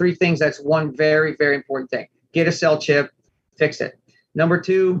fix. Of the 3 things, that's one very, very important thing. Get a cell chip, fix it. Number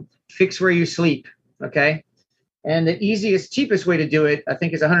 2, fix where you sleep, okay? And the easiest, cheapest way to do it, I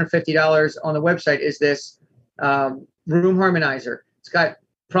think is $150 on the website, is this room harmonizer. It's got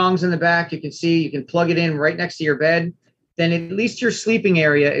prongs in the back. You can plug it in right next to your bed. Then at least your sleeping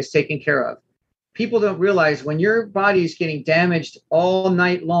area is taken care of. People don't realize when your body is getting damaged all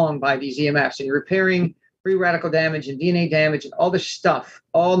night long by these EMFs and you're repairing free radical damage and DNA damage and all this stuff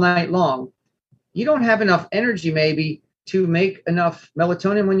all night long, you don't have enough energy maybe to make enough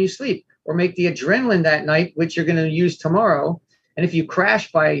melatonin when you sleep or make the adrenaline that night, which you're going to use tomorrow. And if you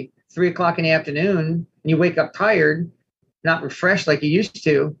crash by 3 o'clock in the afternoon and you wake up tired, not refreshed like you used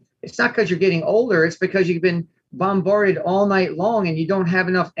to, it's not because you're getting older. It's because you've been bombarded all night long and you don't have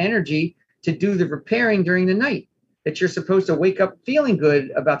enough energy to do the repairing during the night that you're supposed to wake up feeling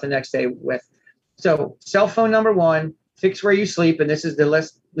good about the next day with. So cell phone number 1, fix where you sleep. And this is the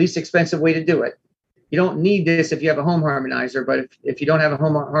least expensive way to do it. You don't need this if you have a home harmonizer, but if you don't have a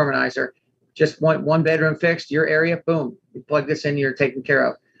home harmonizer, just want one bedroom fixed, your area, boom, you plug this in, you're taken care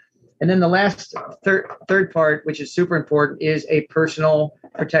of. And then the last third part, which is super important, is a personal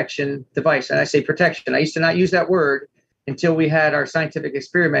protection device. And I say protection. I used to not use that word until we had our scientific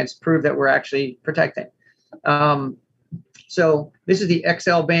experiments prove that we're actually protecting. So this is the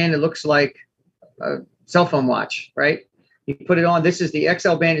XL band. It looks like a cell phone watch, right? You put it on. This is the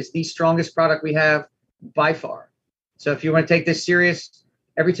XL band. It's the strongest product we have by far. So if you want to take this serious,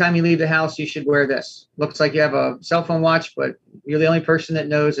 every time you leave the house, you should wear this. Looks like you have a cell phone watch, but you're the only person that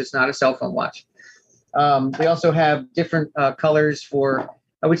knows it's not a cell phone watch. We also have different colors for,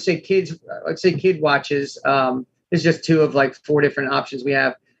 I would say kids. I'd say kid watches. It's just 2 of like 4 different options we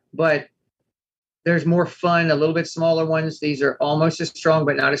have, but there's more fun, a little bit smaller ones. These are almost as strong,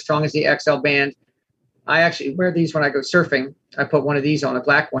 but not as strong as the XL band. I actually wear these when I go surfing. I put one of these on, a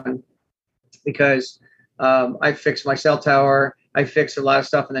black one, because I fixed my cell tower. I fixed a lot of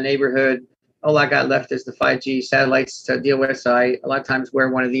stuff in the neighborhood. All I got left is the 5G satellites to deal with. So I a lot of times wear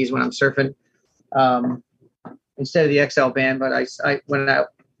one of these when I'm surfing instead of the XL band. But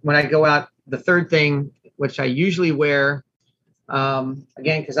when I go out, the third thing, which I usually wear,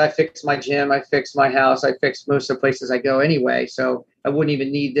 again, because I fix my gym, I fix my house, I fix most of the places I go anyway. So I wouldn't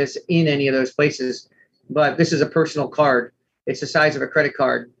even need this in any of those places. But this is a personal card. It's the size of a credit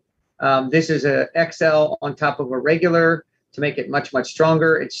card. This is a XL on top of a regular to make it much, much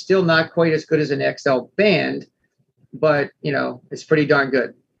stronger. It's still not quite as good as an XL band, but it's pretty darn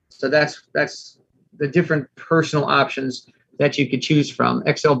good. So that's the different personal options that you could choose from,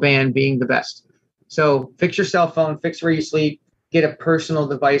 XL band being the best. So fix your cell phone, fix where you sleep, get a personal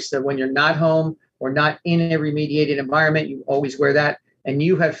device that when you're not home or not in a remediated environment, you always wear that. And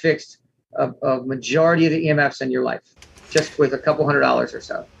you have fixed a majority of the EMFs in your life just with a couple $100 or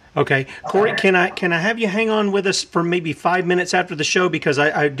so. Okay. Corey, can I have you hang on with us for maybe 5 minutes after the show? Because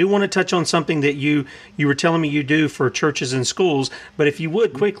I do want to touch on something that you were telling me you do for churches and schools. But if you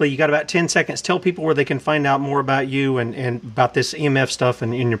would quickly, you got about 10 seconds, tell people where they can find out more about you and about this EMF stuff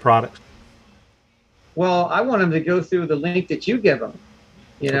and in your products. Well, I want them to go through the link that you give them,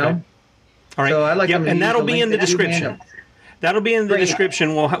 Okay. All right. So I like them to and use that'll the be link in the that you hand description. them. That'll be in the Great.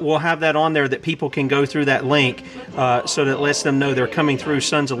 description. We'll have that on there that people can go through that link, so that lets them know they're coming through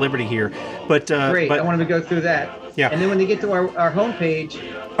Sons of Liberty here. But Great. But, I want them to go through that. Yeah. And then when they get to our homepage.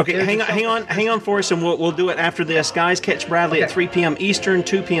 Okay, hang on for us, and we'll do it after this. Guys, catch Bradley at 3 p.m. Eastern,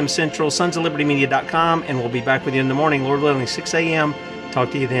 2 p.m. Central, sonsoflibertymedia.com, and we'll be back with you in the morning, Lord willing, 6 a.m.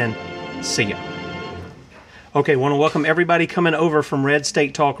 Talk to you then. See ya. Okay, want to welcome everybody coming over from Red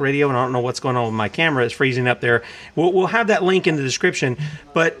State Talk Radio, and I don't know what's going on with my camera. It's freezing up there. We'll have that link in the description,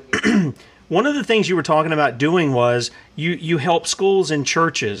 but one of the things you were talking about doing was you help schools and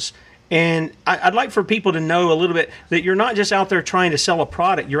churches. And I'd like for people to know a little bit that you're not just out there trying to sell a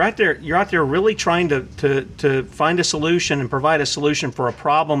product. You're out there really trying to find a solution and provide a solution for a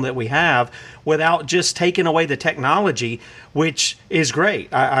problem that we have without just taking away the technology, which is great.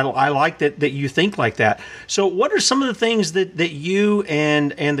 I like that you think like that. So what are some of the things that you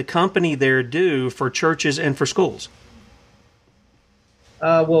and the company there do for churches and for schools?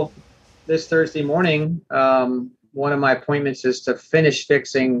 Well, this Thursday morning, one of my appointments is to finish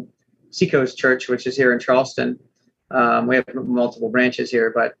fixing Seacoast Church, which is here in Charleston. We have multiple branches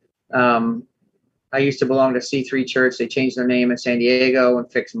here, but I used to belong to C3 Church. They changed their name in San Diego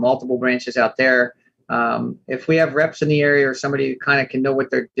and fixed multiple branches out there. If we have reps in the area or somebody who kind of can know what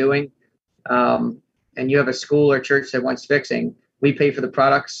they're doing, and you have a school or church that wants fixing, we pay for the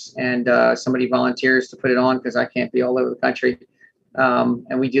products, and somebody volunteers to put it on because I can't be all over the country.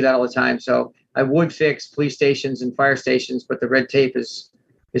 And we do that all the time. So I would fix police stations and fire stations, but the red tape is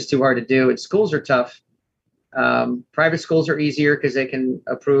too hard to do. And schools are tough. Private schools are easier because they can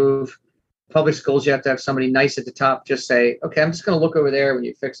approve. Public schools, you have to have somebody nice at the top just say, okay, I'm just going to look over there when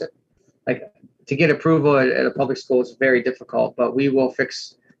you fix it. Like, to get approval at a public school is very difficult, but we will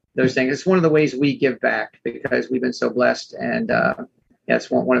fix those things. It's one of the ways we give back because we've been so blessed. And it's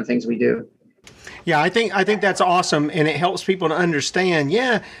one of the things we do. Yeah, I think that's awesome, and it helps people to understand.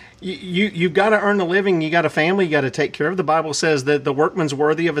 Yeah, you've got to earn a living. You got a family you got to take care of. The Bible says that the workman's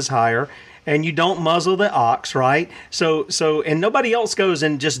worthy of his hire, and you don't muzzle the ox, right? So, and nobody else goes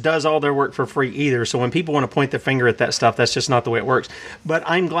and just does all their work for free either. So when people want to point the finger at that stuff, that's just not the way it works. But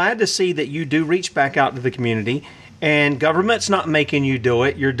I'm glad to see that you do reach back out to the community. And government's not making you do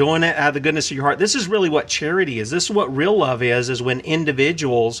it. You're doing it out of the goodness of your heart. This is really what charity is. This is what real love is when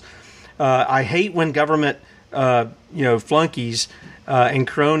individuals. I hate when government, flunkies and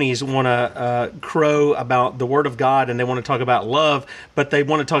cronies want to crow about the Word of God, and they want to talk about love, but they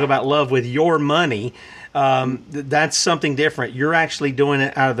want to talk about love with your money. That's something different. You're actually doing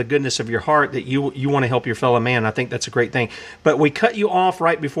it out of the goodness of your heart that you want to help your fellow man. I think that's a great thing. But we cut you off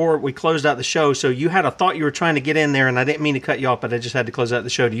right before we closed out the show, so you had a thought you were trying to get in there, and I didn't mean to cut you off, but I just had to close out the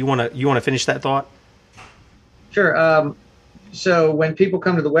show. Do you want to finish that thought? Sure. So when people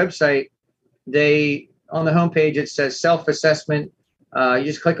come to the website, on the homepage, it says self-assessment. You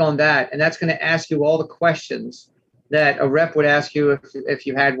just click on that, and that's going to ask you all the questions that a rep would ask you if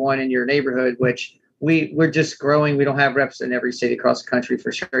you had one in your neighborhood, which we're just growing. We don't have reps in every city across the country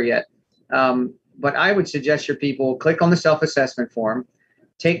for sure yet. But I would suggest your people click on the self-assessment form,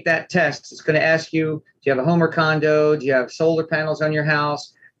 take that test. It's going to ask you, do you have a home or condo? Do you have solar panels on your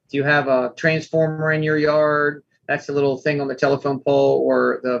house? Do you have a transformer in your yard? That's the little thing on the telephone pole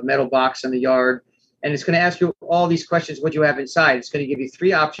or the metal box in the yard. And it's going to ask you all these questions, what you have inside. It's going to give you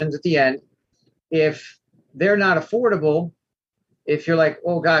 3 options at the end. If they're not affordable, if you're like,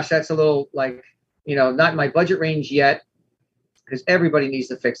 oh gosh, that's a little not in my budget range yet, because everybody needs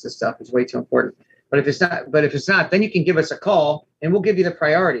to fix this stuff. It's way too important. But if it's not, then you can give us a call and we'll give you the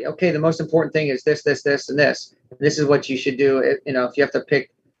priority. Okay, the most important thing is this, this, this, and this. And this is what you should do. If you have to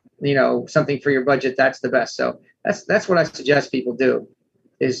pick, something for your budget, that's the best. So that's what I suggest people do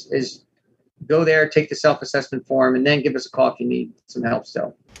is go there, take the self-assessment form, and then give us a call if you need some help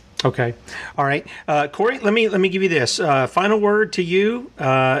still. Okay. All right. Corey, let me give you this. Final word to you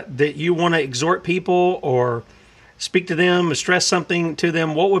that you want to exhort people or speak to them, or stress something to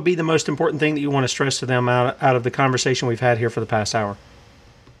them. What would be the most important thing that you want to stress to them out of the conversation we've had here for the past hour?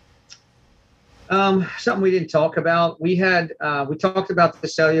 Something we didn't talk about. We talked about the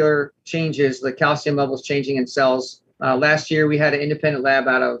cellular changes, the calcium levels changing in cells. Last year, we had an independent lab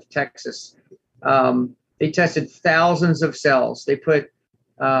out of Texas. They tested thousands of cells. They put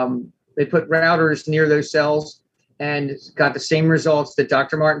routers near those cells and got the same results that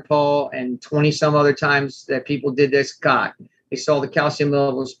Dr. Martin Paul and 20 some other times that people did this got. They saw the calcium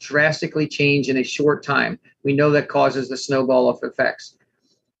levels drastically change in a short time. We know that causes the snowball of effects.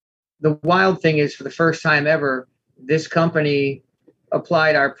 The wild thing is, for the first time ever, this company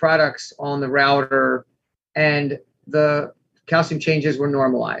applied our products on the router and the calcium changes were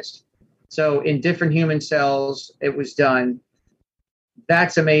normalized. So in different human cells, it was done.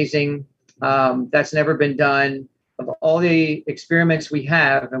 That's amazing. That's never been done. Of all the experiments we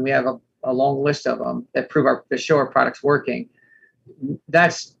have, and we have a long list of them that show our products working.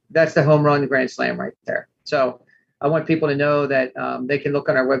 That's the home run grand slam right there. So I want people to know that they can look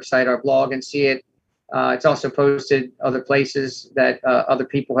on our website, our blog, and see it. It's also posted other places that other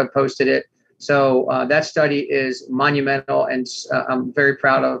people have posted it. So that study is monumental, and I'm very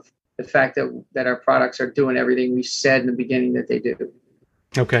proud of the fact that our products are doing everything we said in the beginning that they do.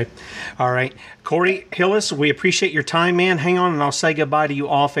 Okay. All right. Corey Hillis, we appreciate your time, man. Hang on, and I'll say goodbye to you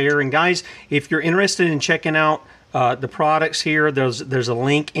off air. And guys, if you're interested in checking out the products here, there's a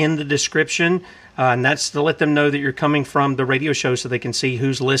link in the description, and that's to let them know that you're coming from the radio show so they can see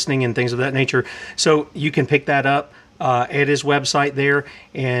who's listening and things of that nature. So you can pick that up at his website there,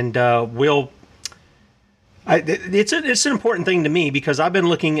 and it's an important thing to me because I've been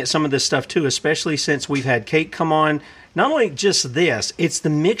looking at some of this stuff too, especially since we've had Kate come on. Not only just this, it's the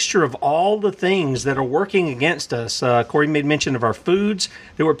mixture of all the things that are working against us. Corey made mention of our foods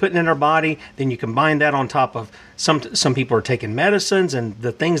that we're putting in our body. Then you combine that on top of some people are taking medicines and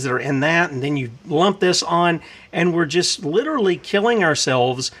the things that are in that, and then you lump this on, and we're just literally killing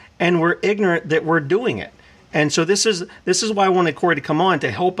ourselves, and we're ignorant that we're doing it. And so this is why I wanted Corey to come on,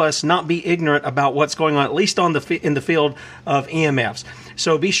 to help us not be ignorant about what's going on, at least in the field of EMFs.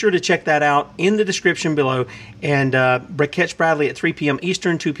 So be sure to check that out in the description below. And catch Bradley at 3 p.m.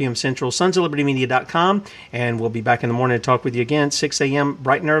 Eastern, 2 p.m. Central, sonsoflibertymedia.com. And we'll be back in the morning to talk with you again, 6 a.m.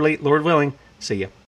 bright and early, Lord willing. See ya.